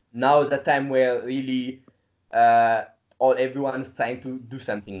now is the time where really uh, all everyone's trying to do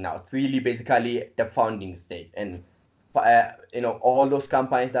something now. It's really basically the founding stage, and all those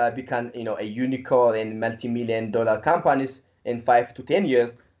companies that become a unicorn and multi-million dollar companies in 5 to 10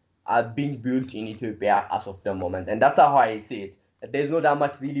 years are being built in Ethiopia as of the moment, and that's how I see it. There's not that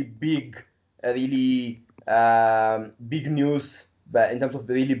much really really big news, but in terms of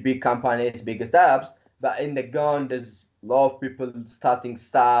the really big companies, big startups, but in the ground, there's a lot of people starting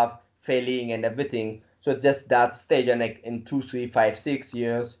stuff, failing, and everything. So just that stage, and like in 2, 3, 5, 6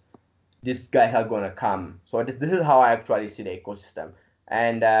 years, these guys are gonna come. So this is how I actually see the ecosystem,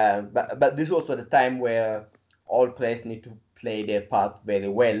 and but this is also the time where all players need to play their part very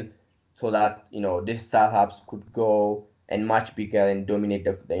well, so that these startups could go and much bigger and dominate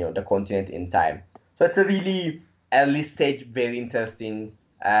the continent in time. So it's a really early stage, very interesting,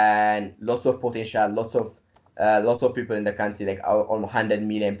 and lots of potential, lots of people in the country, like almost 100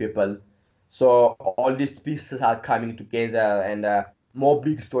 million people. So all these pieces are coming together, and more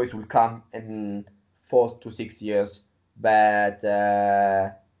big stories will come in 4 to 6 years. But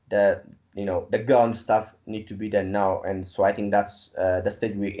the the ground stuff need to be done now, and so I think that's the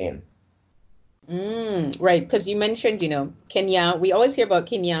stage we're in. Right, because you mentioned, Kenya. We always hear about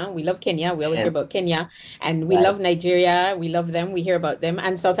Kenya. We love Kenya. We always hear And about Kenya, and we right, love Nigeria. We love them. We hear about them,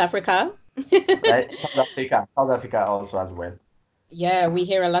 and South Africa. right, South Africa also as well. Yeah, we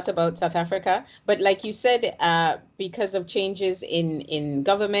hear a lot about South Africa, but like you said, because of changes in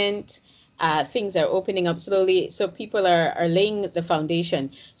government, things are opening up slowly. So people are laying the foundation.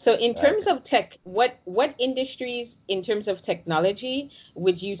 So in Right. terms of tech, what industries in terms of technology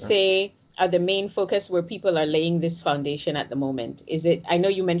would you say are the main focus where people are laying this foundation at the moment? Is it, I know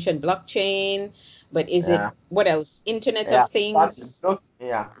you mentioned blockchain, but is it Yeah. what else? Internet of Yeah, Things?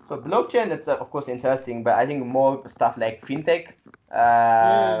 yeah. So blockchain, it's of course interesting, but I think more stuff like fintech,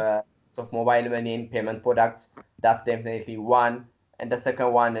 Mm, of mobile money and payment products. That's definitely one. And the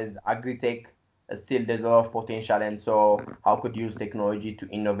second one is agri-tech. Still, there's a lot of potential, and so how could use technology to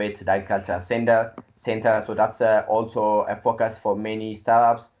innovate the agriculture center. So that's also a focus for many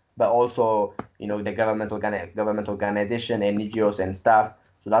startups, but also the government organization, NGOs and stuff.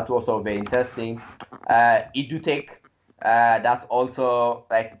 So that's also very interesting. EduTech, that's also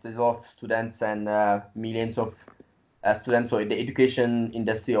like there's a lot of students and millions of students. So the education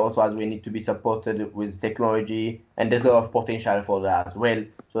industry also as we need to be supported with technology, and there's a lot of potential for that as well.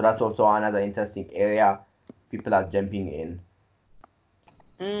 So that's also another interesting area people are jumping in.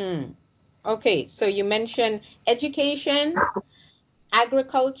 mm. Okay, so you mentioned education,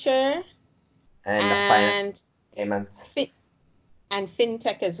 agriculture, And the finance and payment, fi- and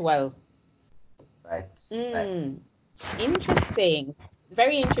fintech as well. right? Right. Mm, interesting.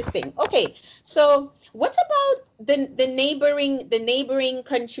 Very interesting. Okay, so what about the neighboring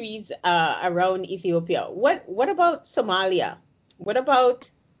countries around Ethiopia? What about Somalia? What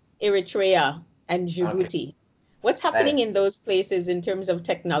about Eritrea and Okay. Djibouti? What's Right. happening in those places in terms of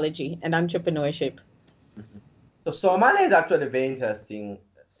technology and entrepreneurship? Mhm. So Somalia is actually a very interesting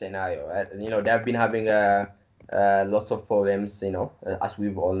scenario, right? They've been having lots of problems, as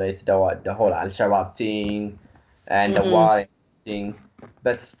we've all learned, the whole Al-Shabaab thing and the Mm-hmm. war thing.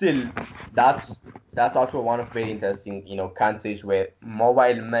 But still, that's that's also one of very interesting, countries where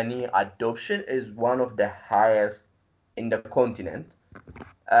mobile money adoption is one of the highest in the continent.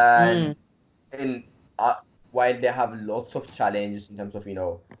 Mm, And in while they have lots of challenges in terms of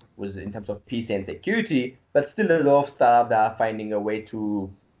was in terms of peace and security, but still a lot of startups that are finding a way to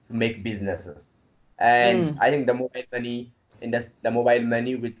make businesses. And mm, I think the mobile money in the mobile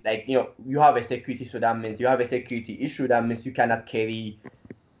money with like you have a security, so that means you have a security issue. That means you cannot carry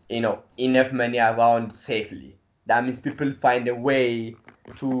enough money around safely. That means people find a way.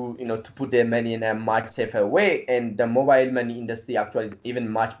 to to put their money in a much safer way. And the mobile money industry actually is even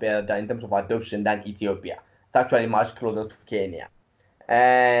much better than in terms of adoption than Ethiopia. It's actually much closer to Kenya.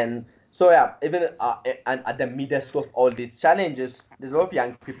 And so yeah, even and at the midst of all these challenges, there's a lot of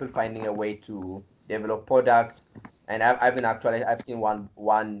young people finding a way to develop products. And I've seen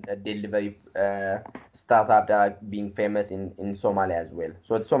one delivery startup that are being famous in Somalia as well.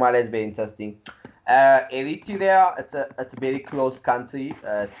 So Somalia is very interesting. Eritrea, it's a very close country.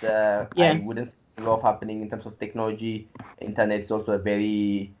 Yeah. I wouldn't say a lot happening in terms of technology. Internet is also a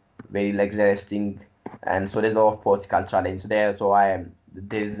very very luxurious thing, and so there's a lot of political challenge there. So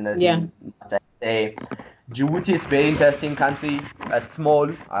there's Yeah. nothing much I say. Djibouti is very interesting country. It's small,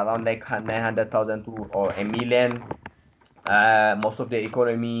 around like 900,000 to or a million. Most of the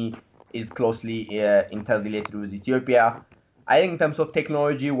economy is closely interrelated with Ethiopia. I think in terms of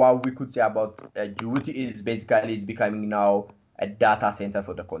technology, what we could say about Djibouti is basically is becoming now a data center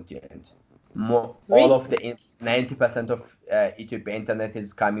for the continent. All Really? of the 90% of Ethiopia internet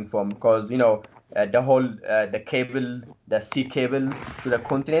is coming from, because the whole the sea cable to the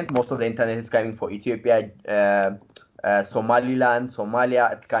continent. Most of the internet is coming for Ethiopia, Somaliland,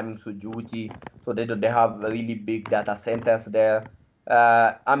 Somalia. It's coming to Djibouti, so they have really big data centers there.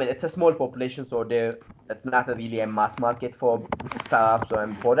 I mean, it's a small population, so it's not really a mass market for startups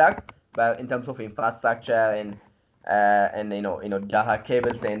and products. But in terms of infrastructure and data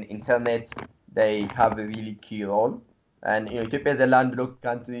cables and internet, they have a really key role. And Ethiopia is a landlocked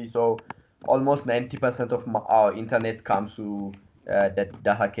country, so almost 90% of our internet comes to the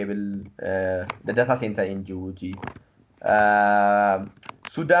data cable, the data center in Djibouti.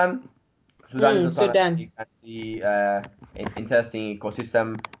 Sudan, Sudan is also another Sudan. big country, interesting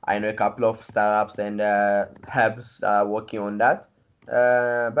ecosystem. I know a couple of startups and hubs working on that.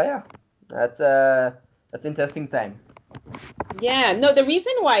 But yeah, that's interesting time. Yeah, no, the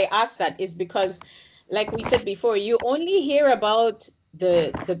reason why I asked that is because, like we said before, you only hear about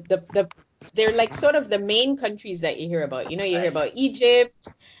the they're like sort of the main countries that you hear about. You know, you hear Right. about Egypt,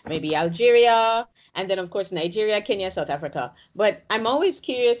 maybe Algeria, and then of course Nigeria, Kenya, South Africa. But I'm always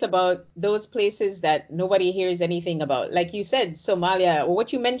curious about those places that nobody hears anything about. Like you said, Somalia, or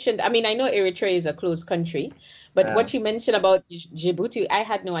what you mentioned. I mean, I know Eritrea is a close country, but Uh, what you mentioned about Djibouti, I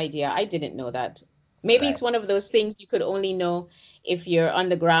had no idea. I didn't know that. Maybe it's right. one of those things you could only know if you're on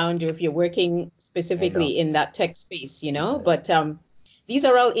the ground or if you're working I know. specifically in that tech space, you know? But these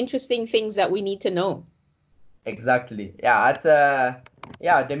are all interesting things that we need to know. Exactly. Yeah,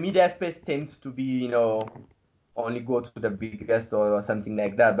 yeah, the media space tends to be, only go to the biggest or something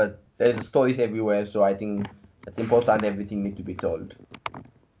like that, but there's stories everywhere, so I think it's important everything need to be told.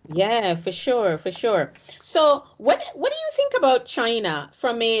 Yeah, for sure, for sure. So, what do you think about China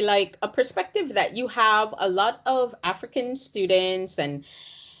from a like a perspective that you have a lot of African students and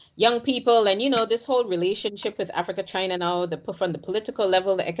young people and this whole relationship with Africa China now from the political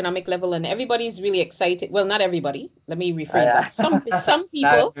level, the economic level, and everybody's really excited. Well, not everybody, let me rephrase Yeah. that. Some Not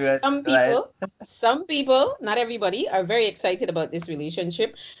people, good, right? not everybody are very excited about this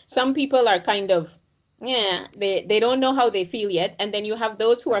relationship. Some people are kind of, yeah, they don't know how they feel yet, and then you have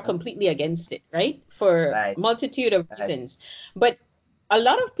those who are completely against it, right, for Right, multitude of right. reasons. But a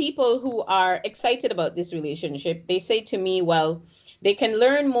lot of people who are excited about this relationship, they say to me, well, they can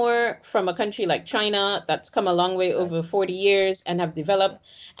learn more from a country like China that's come a long way Right. over 40 years and have developed.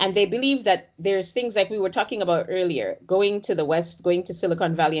 And they believe that there's things like we were talking about earlier, going to the West, going to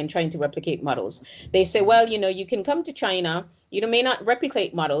Silicon Valley and trying to replicate models. They say, Mhm. well, you can come to China, may not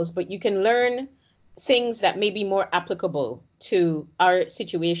replicate models, but you can learn things that may be more applicable to our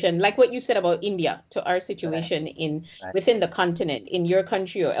situation, like what you said about India, to our Right, situation in right, within the continent, in your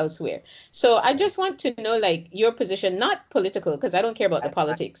country or elsewhere. So I right. just want to know like your position, not political, because I don't care about the I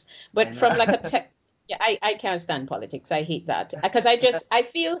politics, I but know. from like a tech. Yeah, I can't stand politics. I hate that because I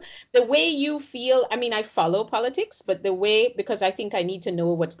feel the way you feel. I mean, I follow politics, but the way, because I think I need to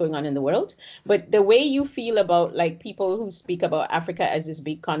know what's going on in the world. But the way you feel about like people who speak about Africa as this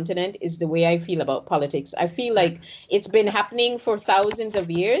big continent is the way I feel about politics. I feel like it's been happening for thousands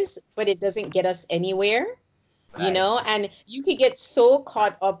of years, but it doesn't get us anywhere, Right. and you could get so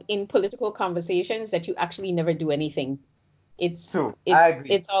caught up in political conversations that you actually never do anything. It's True. I it's agree.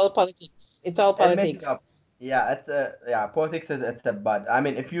 it's all politics. It's all It messes politics. up. Yeah, politics is it's a bad. I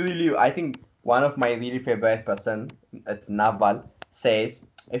mean, if you really, I think one of my really favorite person, it's Naval, says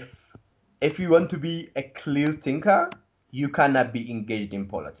if if you want to be a clear thinker, you cannot be engaged in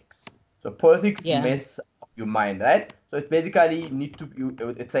politics. So politics Yeah. mess up your mind, right? So it's basically need to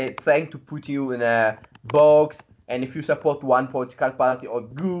it's trying to put you in a box, and if you support one political party or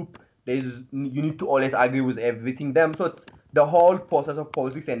group, there's you need to always agree with everything them. So the whole process of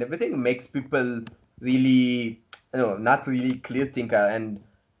politics and everything makes people really, not really clear thinker, and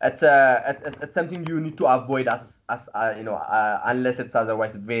it's something you need to avoid unless it's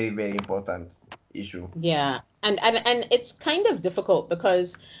otherwise very very important issue. Yeah. And it's kind of difficult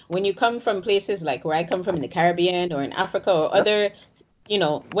because when you come from places like where I come from in the Caribbean or in Africa or Yep. other,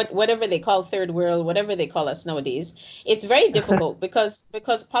 whatever they call third world, whatever they call us nowadays, it's very difficult because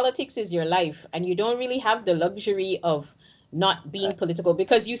politics is your life and you don't really have the luxury of not being political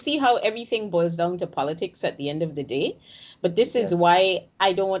because you see how everything boils down to politics at the end of the day. But this is Yes. why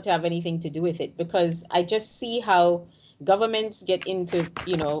I don't want to have anything to do with it because I just see how governments get into,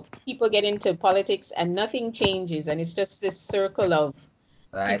 people get into politics and nothing changes. And it's just this circle of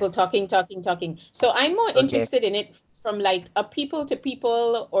Right. people talking, talking, talking. So I'm more Okay. interested in it from like a people to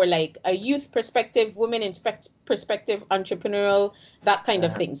people or like a youth perspective, women perspective, entrepreneurial, that kind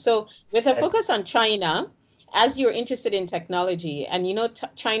of Uh, thing. So with a right. focus on China, as you're interested in technology and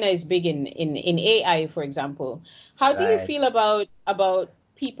China is big in AI, for example, how do you Right. feel about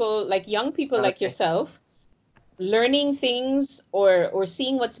people like young people like Okay. yourself learning things or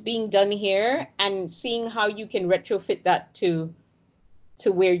seeing what's being done here and seeing how you can retrofit that to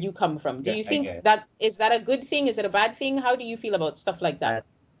where you come from? Do Yeah, you I think get it. that is that a good thing? Is it a bad thing? How do you feel about stuff like that? Uh,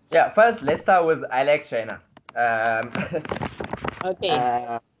 yeah. First, let's start with I like China. Okay.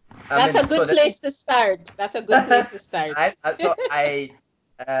 uh, I That's mean, a so good the thing, place to start. That's a good place to start.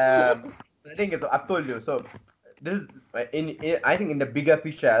 so the thing is, I've told you. So this is I think in the bigger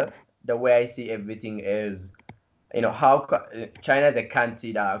picture, the way I see everything is, China is a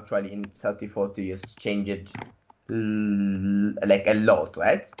country that actually in 30, 40 years changed like a lot,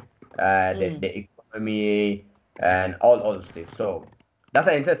 right? Mm, The economy and all other stuff. So that's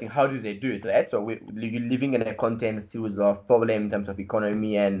interesting. How do they do it, right? So you're living in a continent still with a lot of problem in terms of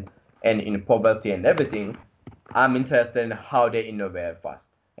economy and in poverty and everything. I'm interested in how they innovate fast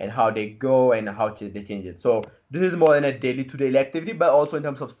and how they go and how they change it. So this is more in a daily to daily activity, but also in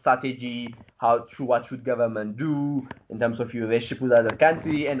terms of strategy, what should government do in terms of your relationship with other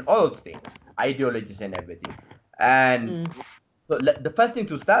country and all those things, ideologies and everything. And mm, so the first thing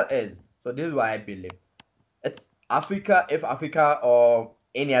to start is, so this is what I believe. It's Africa, if Africa or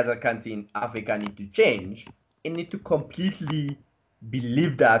any other country in Africa need to change, it need to completely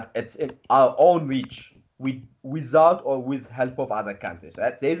believe that it's in our own reach without or with help of other countries.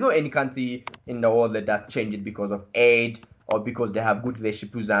 Right? There is no any country in the world that change it because of aid or because they have good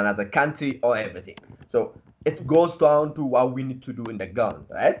relationship with another country or everything. So it mhm, goes down to what we need to do in the ground,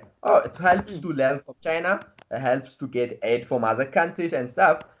 right? Oh, it helps mm, to learn from China, it helps to get aid from other countries and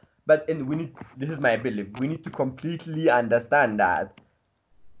stuff, but we need, this is my belief, we need to completely understand that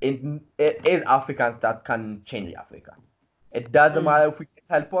it is Africans that can change Africa. It doesn't mm, matter if we get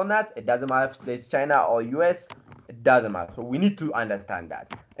help on that, it doesn't matter if there's China or US, it doesn't matter. So we need to understand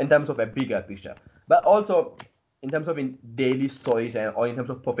that in terms of a bigger picture, but also in terms of in daily stories and or in terms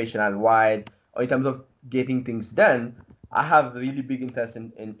of professional wise or in terms of getting things done. I have really big interest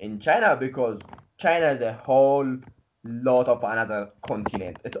in China because China is a whole lot of another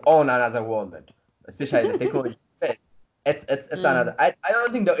continent. It's on another world, especially the technology space. It's mm, another. I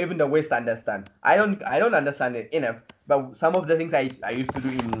don't think that even the West understand. I don't understand it enough. But some of the things I used to do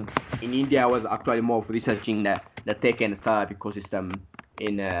in India was actually more of researching the tech and startup ecosystem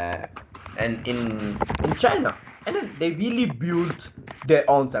in and in China. And then they really built their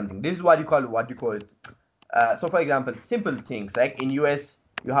own something. This is what you call it. So for example, simple things like in US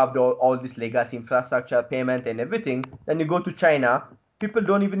you have all this legacy infrastructure, payment and everything. Then you go to China, people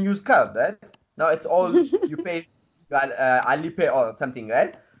don't even use card, right? Now it's all you pay Alipay or something,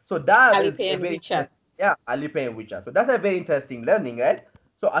 right? So that is Alipay a and very WeChat. interesting, yeah, Alipay and WeChat. So that's a very interesting learning, right?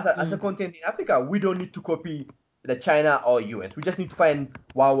 So as a Mm, continent in Africa, we don't need to copy the China or US. We just need to find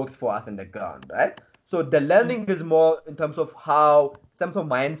what works for us on the ground, right? So the mm, learning is more in terms of in terms of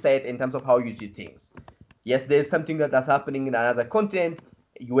mindset, in terms of how you see things. Yes, there's something that's happening in another continent.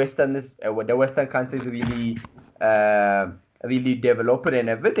 The Western countries uh, really develop it and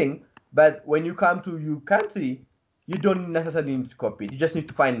everything. But when you come to your country, you don't necessarily need to copy it. You just need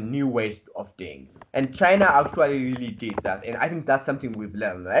to find new ways of doing. And China actually really did that, and I think that's something we've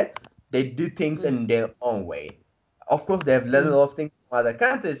learned, right? They do things mm, in their own way. Of course, they've learned a mm, lot of things from other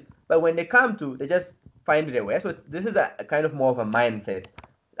countries, but when they come to, they just find their way. So this is a kind of more of a mindset,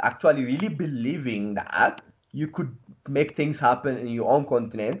 actually really believing that you could make things happen in your own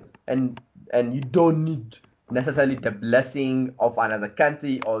continent, and you don't need necessarily the blessing of another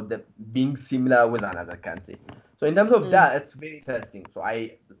country or the being similar with another country. So in terms of mm, that, it's very interesting. So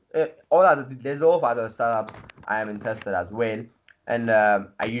there's a lot of other startups I am interested as well, and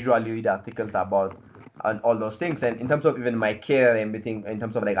I usually read articles about and all those things. And in terms of even my care and everything, in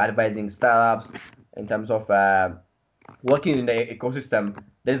terms of like advising startups, in terms of working in the ecosystem,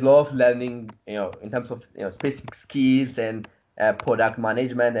 there's a lot of learning, in terms of specific skills and product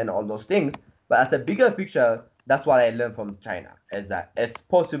management and all those things. But as a bigger picture, that's what I learned from China, is that it's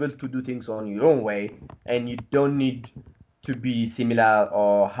possible to do things on your own way, and you don't need to be similar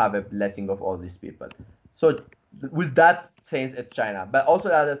or have a blessing of all these people. So with that sense, it's China. But also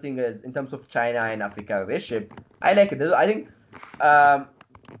the other thing is, in terms of China and Africa relationship, I like it. I think um,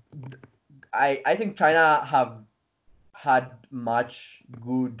 I think China have had much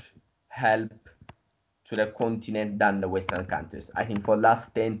good help to the continent than the Western countries. I think for the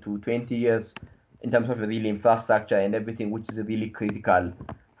last 10 to 20 years, in terms of the real infrastructure and everything, which is really critical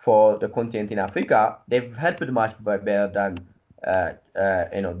for the continent in Africa, they've helped much better than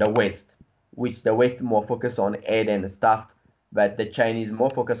the West, which the West more focused on aid and stuff, but the Chinese more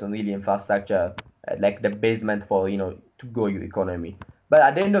focused on really infrastructure, like the basement for to grow your economy. But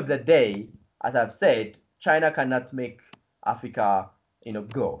at the end of the day, as I've said, China cannot make Africa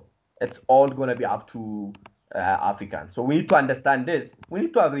grow. It's all going to be up to Africans. So we need to understand this. We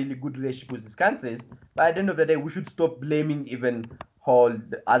need to have a really good relationship with these countries. But at the end of the day, we should stop blaming even all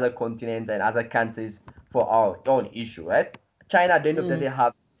the other continents and other countries for our own issue, right? China, at the end of the day,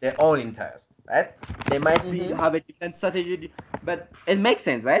 have their own interest, right? They might be have a different strategy, but it makes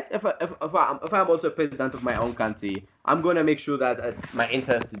sense, right? If I'm also president of my own country, I'm gonna make sure that my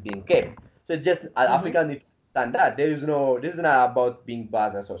interest is being kept. So it's just Africa need to understand that this is not about being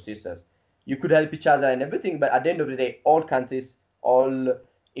brothers or sisters. You could help each other and everything, but at the end of the day, all countries, all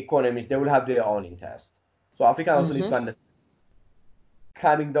economies, they will have their own interest. So Africa also needs to understand.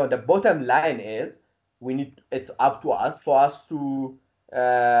 Coming down, the bottom line is it's up to us for us to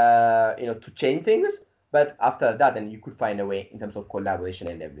to change things. But after that, then you could find a way in terms of collaboration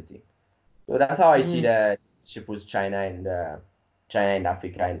and everything. So that's how I see the ship with China and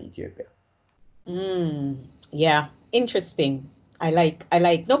Africa and Ethiopia. Yeah, interesting. I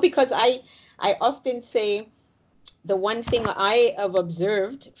like no, because I often say the one thing I have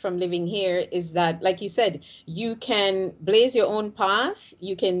observed from living here is that, like you said, you can blaze your own path.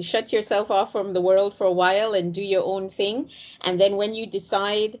 You can shut yourself off from the world for a while and do your own thing. And then when you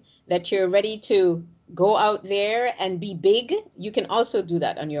decide that you're ready to go out there and be big, you can also do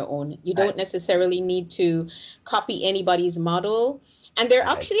that on your own. You don't necessarily need to copy anybody's model. And there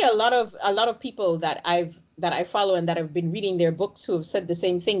are actually a lot of people that I follow and that have been reading their books who have said the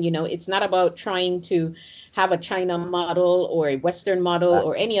same thing. It's not about trying to have a China model or a Western model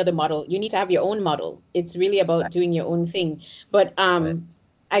or any other model. You need to have your own model. It's really about doing your own thing. But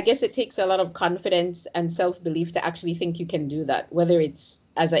I guess it takes a lot of confidence and self-belief to actually think you can do that, whether it's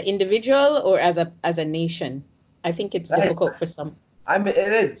as an individual or as a nation. I think it's difficult for some. I mean,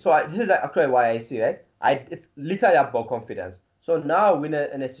 it is. So this is actually why I see it. It's literally about confidence. So now we're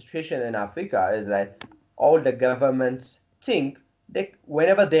in a situation in Africa is like all the governments think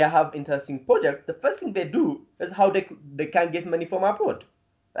whenever they have interesting projects, the first thing they do is how they can get money from abroad,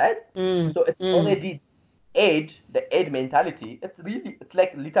 right? So it's already the aid mentality. It's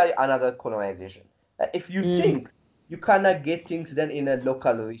like literally another colonization. If you think you cannot get things done in a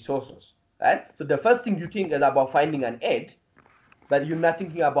local resources, right? So the first thing you think is about finding an aid, but you're not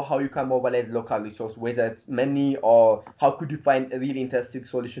thinking about how you can mobilize local resources, whether it's money or how could you find a really interesting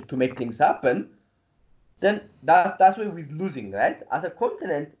solution to make things happen. Then that's where we're losing, right? As a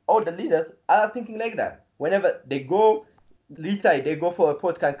continent, all the leaders are thinking like that. Whenever they go, literally, they go for a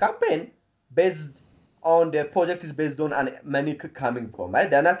political campaign based on their project is based on money coming from, right?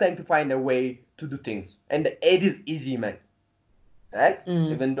 They're not trying to find a way to do things. And the aid is easy, man, right?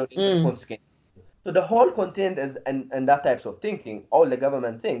 Even though it's a consequence. So the whole continent is and that types of thinking, all the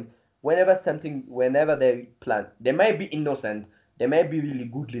government things, whenever they plan, they might be innocent, they might be really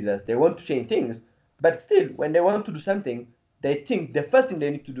good leaders, they want to change things, but still, when they want to do something, they think the first thing they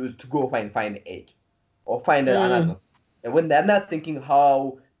need to do is to go find aid or find another. And when they're not thinking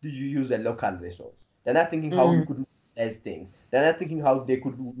how do you use a local resource, they're not thinking how you could mobilize things, they're not thinking how they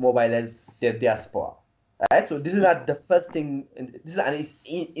could mobilize their diaspora. Right? So this is not the first thing. This is an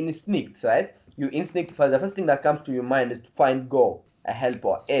instinct, right? You instinct for the first thing that comes to your mind is to find a help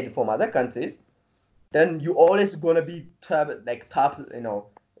or aid from other countries. Then you always gonna be tough,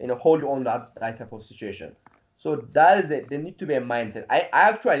 hold on that type of situation. So that is it. There need to be a mindset. I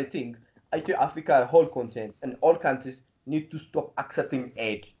actually think Africa, whole continent, and all countries need to stop accepting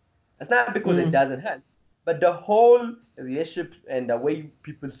aid. It's not because it doesn't help, but the whole relationship and the way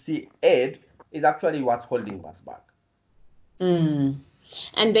people see aid is actually what's holding us back.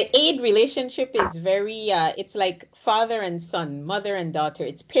 And the aid relationship is very, it's like father and son, mother and daughter.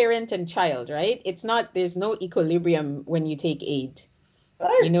 It's parent and child, right? It's not, there's no equilibrium when you take aid. You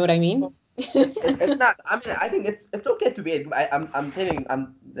Right. know what I So mean? it's not. I mean, I think it's okay to be. I'm telling.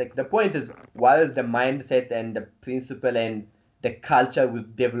 I'm like the point is what is the mindset and the principle and the culture we're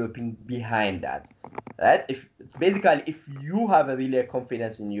developing behind that, right? If basically if you have a really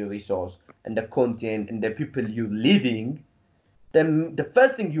confidence in your resource and the content and the people you're leading, then the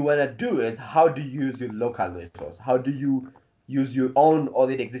first thing you wanna do is how do you use your local resource? How do you use your own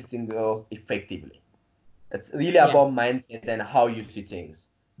already existing resource effectively? It's really Yeah. about mindset and how you see things.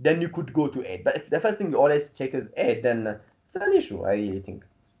 Then you could go to ed. But if the first thing you always check is ed, then it's an issue, I really think.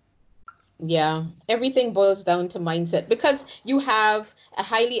 Yeah, everything boils down to mindset because you have a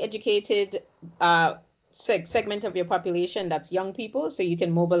highly educated uh, segment of your population that's young people, so you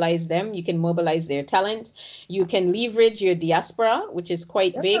can mobilize them, you can mobilize their talent, you can leverage your diaspora, which is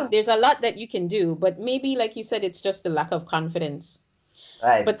quite big. Yeah, There's a lot that you can do, but maybe, like you said, it's just the lack of confidence.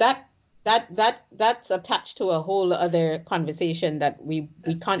 right. But that's attached to a whole other conversation that we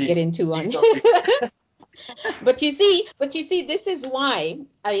can't get Deep, into on. deep topic. But you see, this is why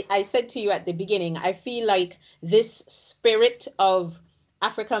I said to you at the beginning, I feel like this spirit of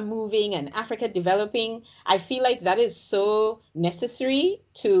Africa moving and Africa developing, I feel like that is so necessary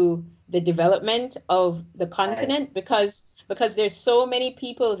to the development of the Right, continent because there's so many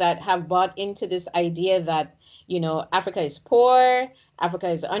people that have bought into this idea that, Africa is poor, Africa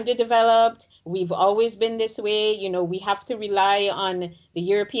is underdeveloped. We've always been this way. We have to rely on the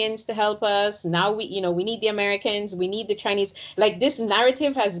Europeans to help us. Now we need the Americans, we need the Chinese. Like, this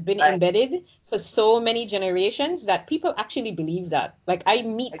narrative has been right. embedded for so many generations that people actually believe that. Like, I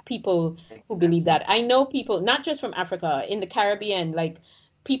meet people who believe Exactly. that. I know people, not just from Africa, in the Caribbean, like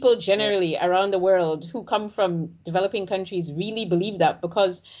people Yeah, generally around the world who come from developing countries really believe that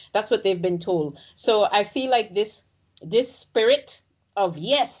because that's what they've been told. So I feel like this spirit of,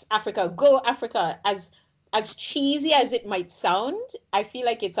 yes, Africa, go Africa, as cheesy as it might sound, I feel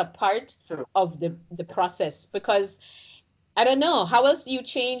like it's a part true. of the process because I don't know how else do you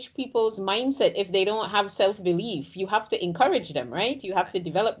change people's mindset if they don't have self-belief. You have to encourage them, right? You have to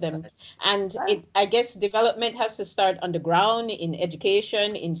develop them. Right, And right, I guess development has to start on the ground, in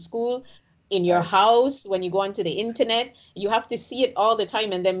education, in school, in your right. house, when you go onto the internet. You have to see it all the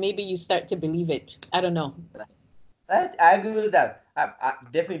time, and then maybe you start to believe it. I don't know. Right, I agree with that. I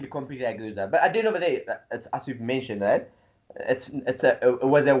definitely completely agree with that. But at the end of the day, it's, as you've mentioned, right? It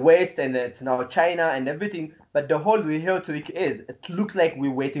was a waste, and it's now China and everything. But the whole rhetoric is, it looks like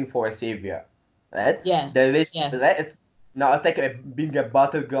we're waiting for a savior, right? Yeah. The relationship, Yeah. right? It's like being a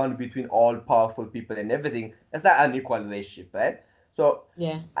battleground between all powerful people and everything. It's not an equal relationship, right? So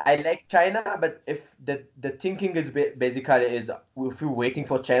Yeah. I like China, but if the thinking is basically is if we're waiting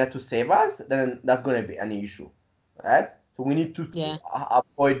for China to save us, then that's going to be an issue, right? So we need to Yeah.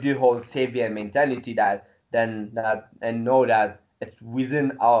 avoid the whole savior mentality that and know that it's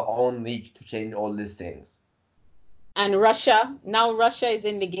within our own reach to change all these things. And now Russia is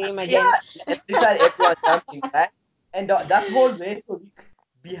in the game again. Yeah, it's literally everyone jumping, right? And that whole rhetoric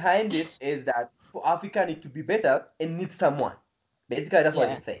behind it is that for Africa need to be better and need someone. Basically, that's what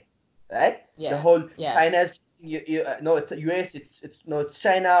Yeah. it's saying, right? The Yeah. whole Yeah. China's no, it's US, it's no, it's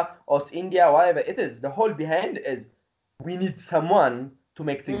China or it's India, whatever it is. The whole behind is we need someone to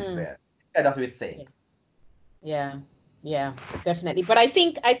make things Mm. better. Yeah, that's what it's saying. Yeah. Yeah. Yeah, definitely. But I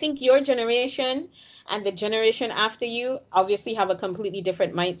think your generation and the generation after you obviously have a completely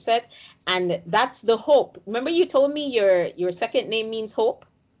different mindset, and that's the hope. Remember you told me your second name means hope?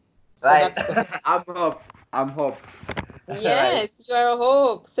 So Right. that's the hope. I'm hope. I'm hope. Right. Yes, you are a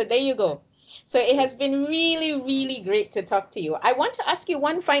hope. So there you go. So it has been really, really great to talk to you. I want to ask you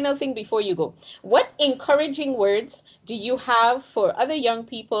one final thing before you go. What encouraging words do you have for other young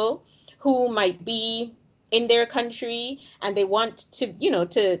people who might be in their country and they want to,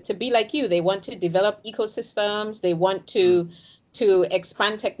 to be like you? They want to develop ecosystems, they want Mm. to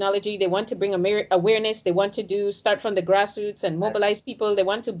expand technology, they want to bring awareness, they want to start from the grassroots and Right. mobilize people, they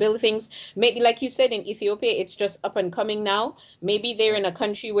want to build things. Maybe, like you said, in Ethiopia, it's just up and coming now. Maybe they're in a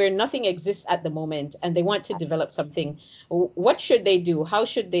country where nothing exists at the moment and they want to develop something. What should they do? How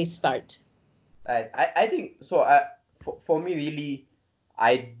should they start? Right. I think so. For me, really,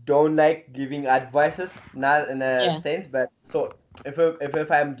 I don't like giving advices, not in a Yeah. sense, but so if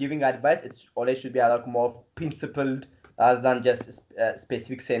I'm giving advice, it always should be a lot more principled rather than just a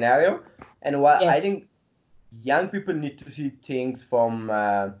specific scenario. And what I Yes. think young people need to see things from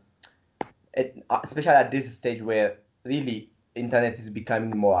especially at this stage where really internet is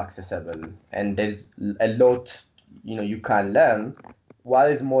becoming more accessible and there's a lot you can learn.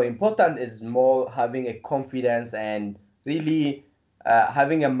 what is more important is more having a confidence and really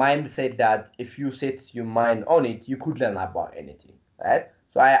having a mindset that if you set your mind on it, you could learn about anything, right?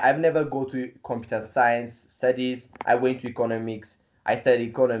 So I've never go to computer science studies. I went to economics. I studied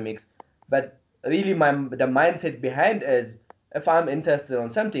economics, but really the mindset behind is if I'm interested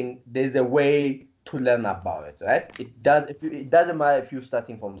on something, there's a way to learn about it, right? It doesn't matter if you're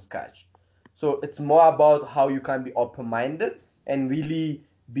starting from scratch. So it's more about how you can be open-minded and really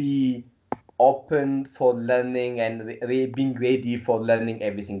be open for learning and being ready for learning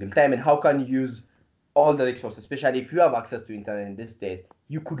every single time. And how can you use all the resources, especially if you have access to internet in these days,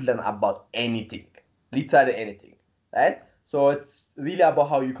 you could learn about anything, literally anything, right? So it's really about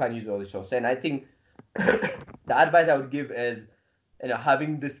how you can use all the resources. And I think the advice I would give is,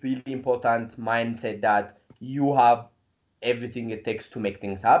 having this really important mindset that you have everything it takes to make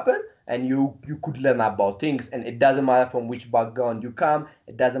things happen, and you could learn about things, and it doesn't matter from which background you come,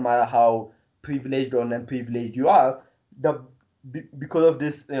 it doesn't matter how privileged or unprivileged you are. Because of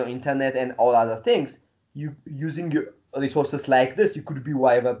this, internet and all other things, you using your resources like this, you could be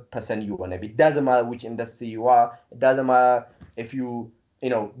whatever person you want to be. It doesn't matter which industry you are. It doesn't matter if you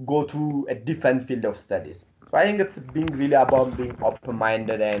go to a different field of studies. So I think it's being really about being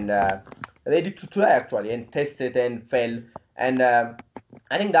open-minded and ready to try actually and test it and fail. And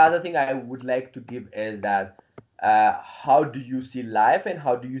I think the other thing I would like to give is that how do you see life and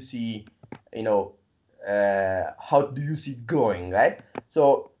how do you see, you know, how do you see growing, right?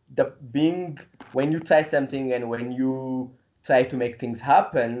 So the being when you try something and when you try to make things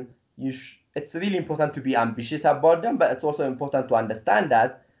happen, it's really important to be ambitious about them, but it's also important to understand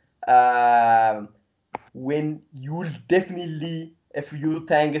that um when you'll definitely, if you're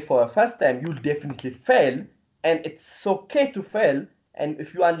trying it for a first time, you'll definitely fail, and it's okay to fail. And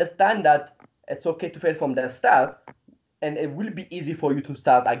if you understand that it's okay to fail from the start, and it will be easy for you to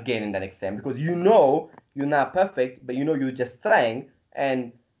start again in the next time because you're not perfect, but you're just trying.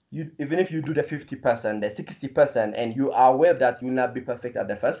 And you, even if you do the 50%, the 60%, and you are aware that you'll not be perfect at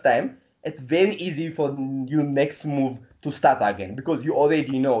the first time, it's very easy for your next move to start again because you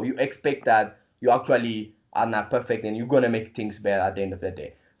already know, you expect that you actually are not perfect and you're gonna make things better at the end of the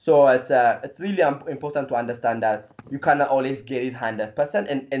day. So it's really important to understand that you cannot always get it 100%,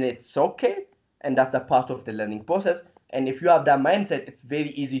 and it's okay, and that's a part of the learning process. And if you have that mindset, it's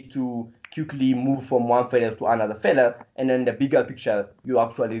very easy to quickly move from one failure to another failure, and then the bigger picture, you're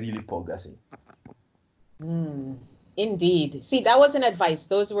actually really progressing. Mm, indeed. See, that wasn't advice.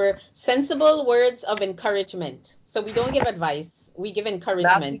 Those were sensible words of encouragement. So we don't give advice, we give Nothing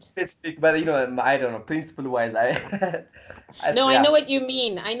encouragement. specific, but I don't know, principle wise, No, I know yeah, what you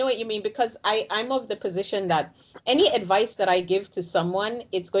mean. I know what you mean because I'm of the position that any advice that I give to someone,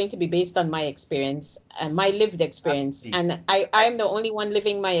 it's going to be based on my experience and my lived experience. exactly. And I'm the only one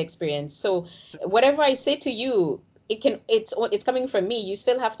living my experience. So whatever I say to you, it's coming from me. You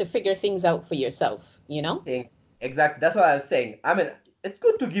still have to figure things out for yourself, you know? Thing. Exactly. That's what I was saying. I mean, it's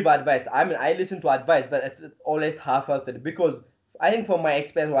good to give advice. I mean, I listen to advice, but it's always half-hearted because I think from my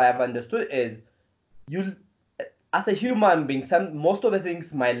experience, what I've understood is you, as a human being, most of the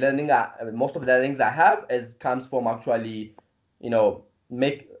things most of the things I have is comes from actually,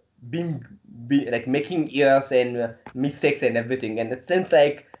 make being be like making errors and mistakes and everything. And it seems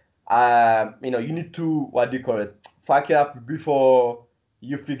like, you need to, what do you call it, fuck it up before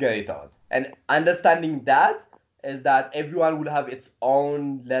you figure it out. And understanding that is that everyone will have its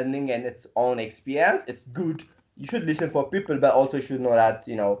own learning and its own experience. It's good. You should listen for people, but also should know that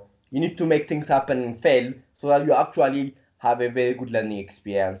you need to make things happen and fail so that you actually have a very good learning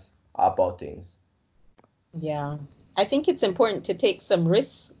experience about things. Yeah. I think it's important to take some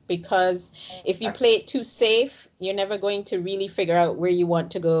risks because if you play it too safe, you're never going to really figure out where you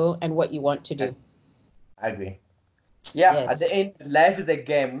want to go and what you want to I, do. I agree. Yeah, at the Yes. end, life is a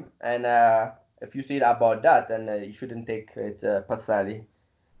game, and if you see it about that, then you shouldn't take it personally.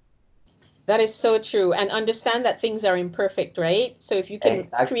 That is so true. And understand that things are imperfect, right? So if you can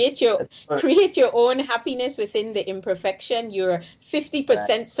Exactly. create your It's good. create your own happiness within the imperfection, you're Right.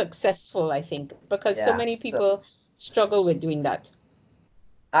 50% successful, I think, because so Yeah. many So, people struggle with doing that.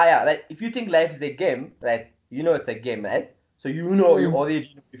 yeah, like if you think life is a game, like it's a game, right? So you Mm,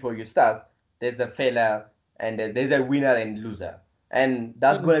 already know before you start, there's a failure and there's a winner and loser, and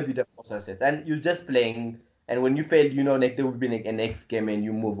that's mm, gonna be the process. And you're just playing, and when you fail, like there will be like a next game and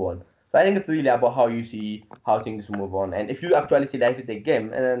you move on. So I think it's really about how you see how things move on, and if you actually see life is a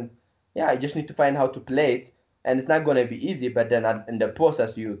game, and then yeah, you just need to find how to play it, and it's not gonna be easy, but then in the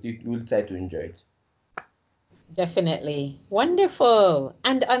process, you will try to enjoy it. definitely. Wonderful.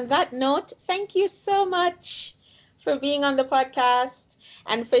 And on that note, thank you so much for being on the podcast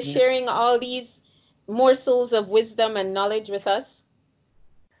and for sharing all these morsels of wisdom and knowledge with us.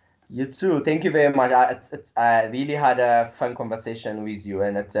 You too. Thank you very much. I really had a fun conversation with you,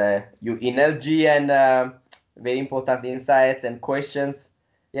 and your energy and very important insights and questions.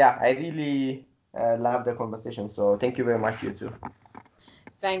 Yeah, I really love the conversation. So thank you very much, you too.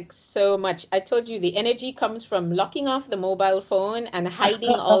 Thanks so much. I told you the energy comes from locking off the mobile phone and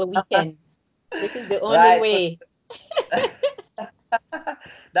hiding all weekend. This is the only Right. So way.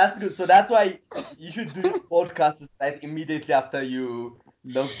 that's good. So that's why you should do podcasts like immediately after you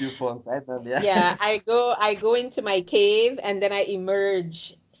locked your phone, right? And Yeah, yeah. I go into my cave and then I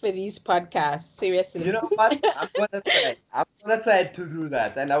emerge for these podcasts. You Seriously. know what? I'm gonna try. I'm gonna try to do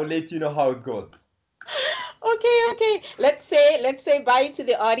that, and I'll let you know how it goes. Okay. Let's say bye to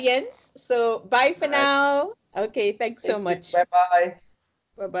the audience. So bye for Right. now. Okay, thanks so Thank you. much. Bye bye.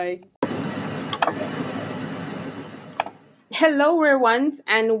 Bye-bye. Hello, everyone,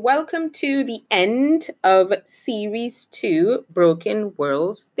 and welcome to the end of Series 2, Broken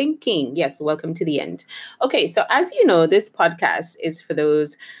Worlds Thinking. Yes, welcome to the end. Okay, so as you know, this podcast is for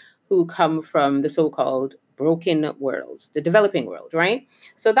those who come from the so-called broken worlds, the developing world, right?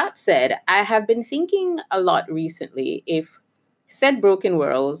 So that said, I have been thinking a lot recently if said broken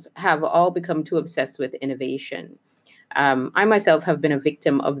worlds have all become too obsessed with innovation. I myself have been a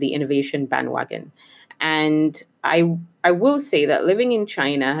victim of the innovation bandwagon. And I will say that living in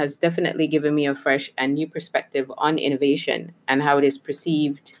China has definitely given me a fresh and new perspective on innovation and how it is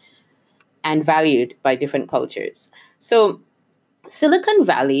perceived and valued by different cultures. So, Silicon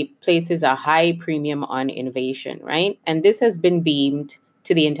Valley places a high premium on innovation, right? And this has been beamed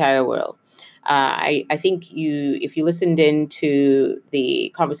to the entire world. I think if you listened in to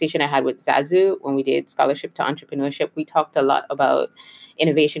the conversation I had with Zazu when we did Scholarship to Entrepreneurship, we talked a lot about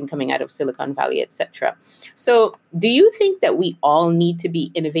innovation coming out of Silicon Valley, etc. So, do you think that we all need to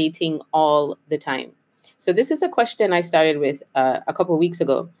be innovating all the time? So, this is a question I started with a couple of weeks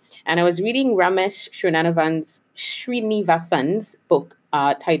ago, and I was reading Ramesh Srinivasan's book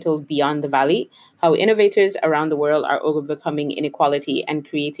titled Beyond the Valley: How Innovators Around the World Are Overcoming Inequality and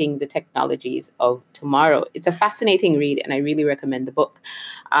Creating the Technologies of Tomorrow. It's a fascinating read, and I really recommend the book.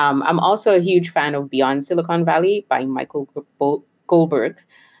 I'm also a huge fan of Beyond Silicon Valley by Michael Goldberg.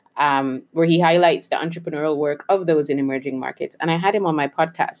 Where he highlights the entrepreneurial work of those in emerging markets. And I had him on my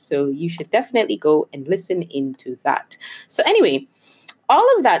podcast. So you should definitely go and listen into that. So, anyway, all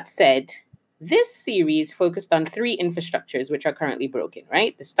of that said, this series focused on three infrastructures which are currently broken,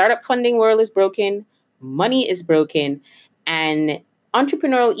 right? The startup funding world is broken, money is broken, and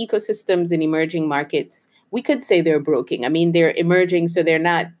entrepreneurial ecosystems in emerging markets, we could say they're broken. I mean, they're emerging, so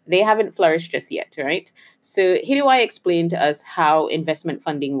they haven't flourished just yet, right? So Hidiwai explained to us how investment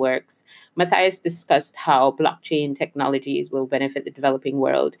funding works. Matthias discussed how blockchain technologies will benefit the developing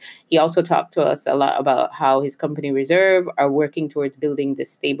world. He also talked to us a lot about how his company Reserve are working towards building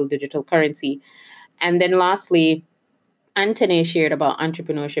this stable digital currency. And then lastly, Anthony shared about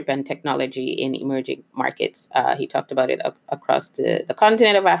entrepreneurship and technology in emerging markets. He talked about it across the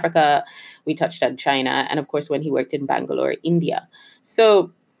continent of Africa. We touched on China, and of course, when he worked in Bangalore, India.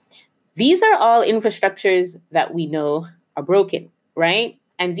 So these are all infrastructures that we know are broken, right?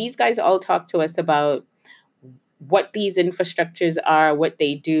 And these guys all talk to us about what these infrastructures are, what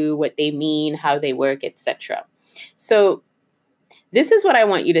they do, what they mean, how they work, etc. So this is what I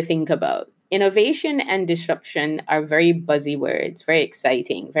want you to think about. Innovation and disruption are very buzzy words, very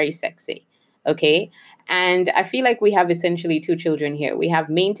exciting, very sexy. Okay. And I feel like we have essentially two children here. We have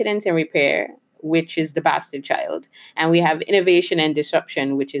maintenance and repair, which is the bastard child, and we have innovation and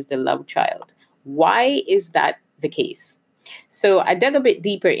disruption, which is the love child. Why is that the case? So I dug a bit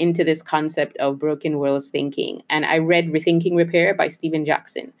deeper into this concept of broken worlds thinking, and I read Rethinking Repair by Stephen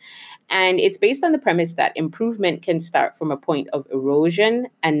Jackson. And it's based on the premise that improvement can start from a point of erosion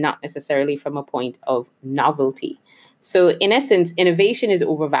and not necessarily from a point of novelty. So, in essence, innovation is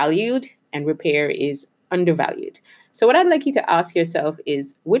overvalued and repair is undervalued. So, what I'd like you to ask yourself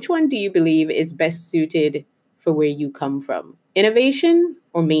is which one do you believe is best suited for where you come from? Innovation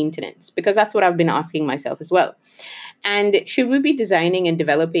or maintenance? Because that's what I've been asking myself as well. And should we be designing and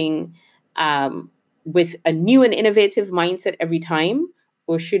developing with a new and innovative mindset every time?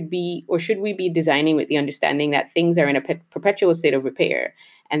 Or should we be designing with the understanding that things are in a perpetual state of repair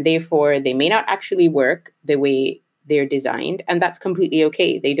and therefore they may not actually work the way they're designed, and that's completely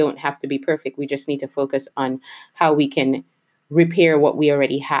okay. They don't have to be perfect. We just need to focus on how we can repair what we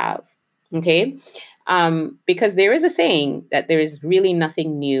already have. Okay. Because there is a saying that there is really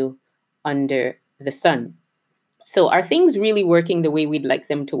nothing new under the sun. So, are things really working the way we'd like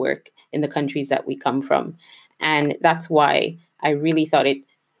them to work in the countries that we come from? And that's why I really thought it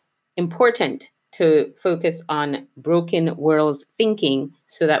important to focus on broken worlds thinking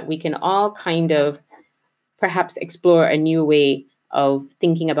so that we can all kind of perhaps explore a new way of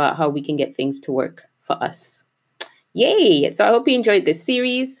thinking about how we can get things to work for us. Yay! So I hope you enjoyed this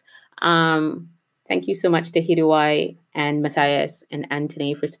series. Thank you so much to Hiduai and Matthias and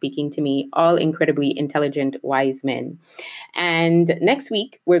Anthony for speaking to me, all incredibly intelligent, wise men. And next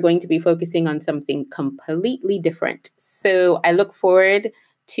week, we're going to be focusing on something completely different. So I look forward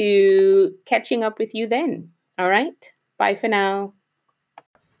to catching up with you then. All right. Bye for now.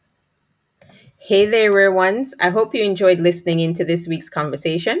 Hey there, rare ones. I hope you enjoyed listening into this week's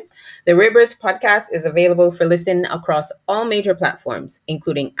conversation. The Rarebirds podcast is available for listen across all major platforms,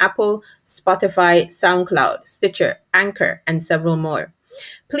 including Apple, Spotify, SoundCloud, Stitcher, Anchor, and several more.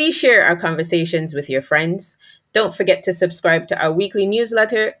 Please share our conversations with your friends. Don't forget to subscribe to our weekly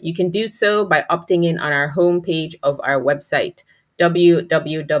newsletter. You can do so by opting in on our homepage of our website,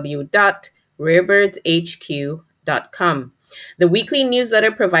 www.rarebirdshq.com. The weekly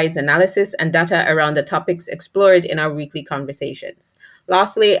newsletter provides analysis and data around the topics explored in our weekly conversations.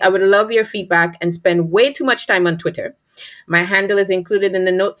 Lastly, I would love your feedback and spend way too much time on Twitter. My handle is included in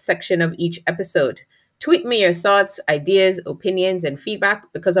the notes section of each episode. Tweet me your thoughts, ideas, opinions, and feedback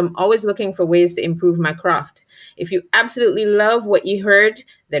because I'm always looking for ways to improve my craft. If you absolutely love what you heard,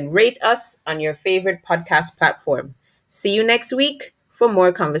 then rate us on your favorite podcast platform. See you next week for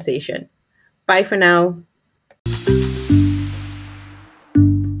more conversation. Bye for now.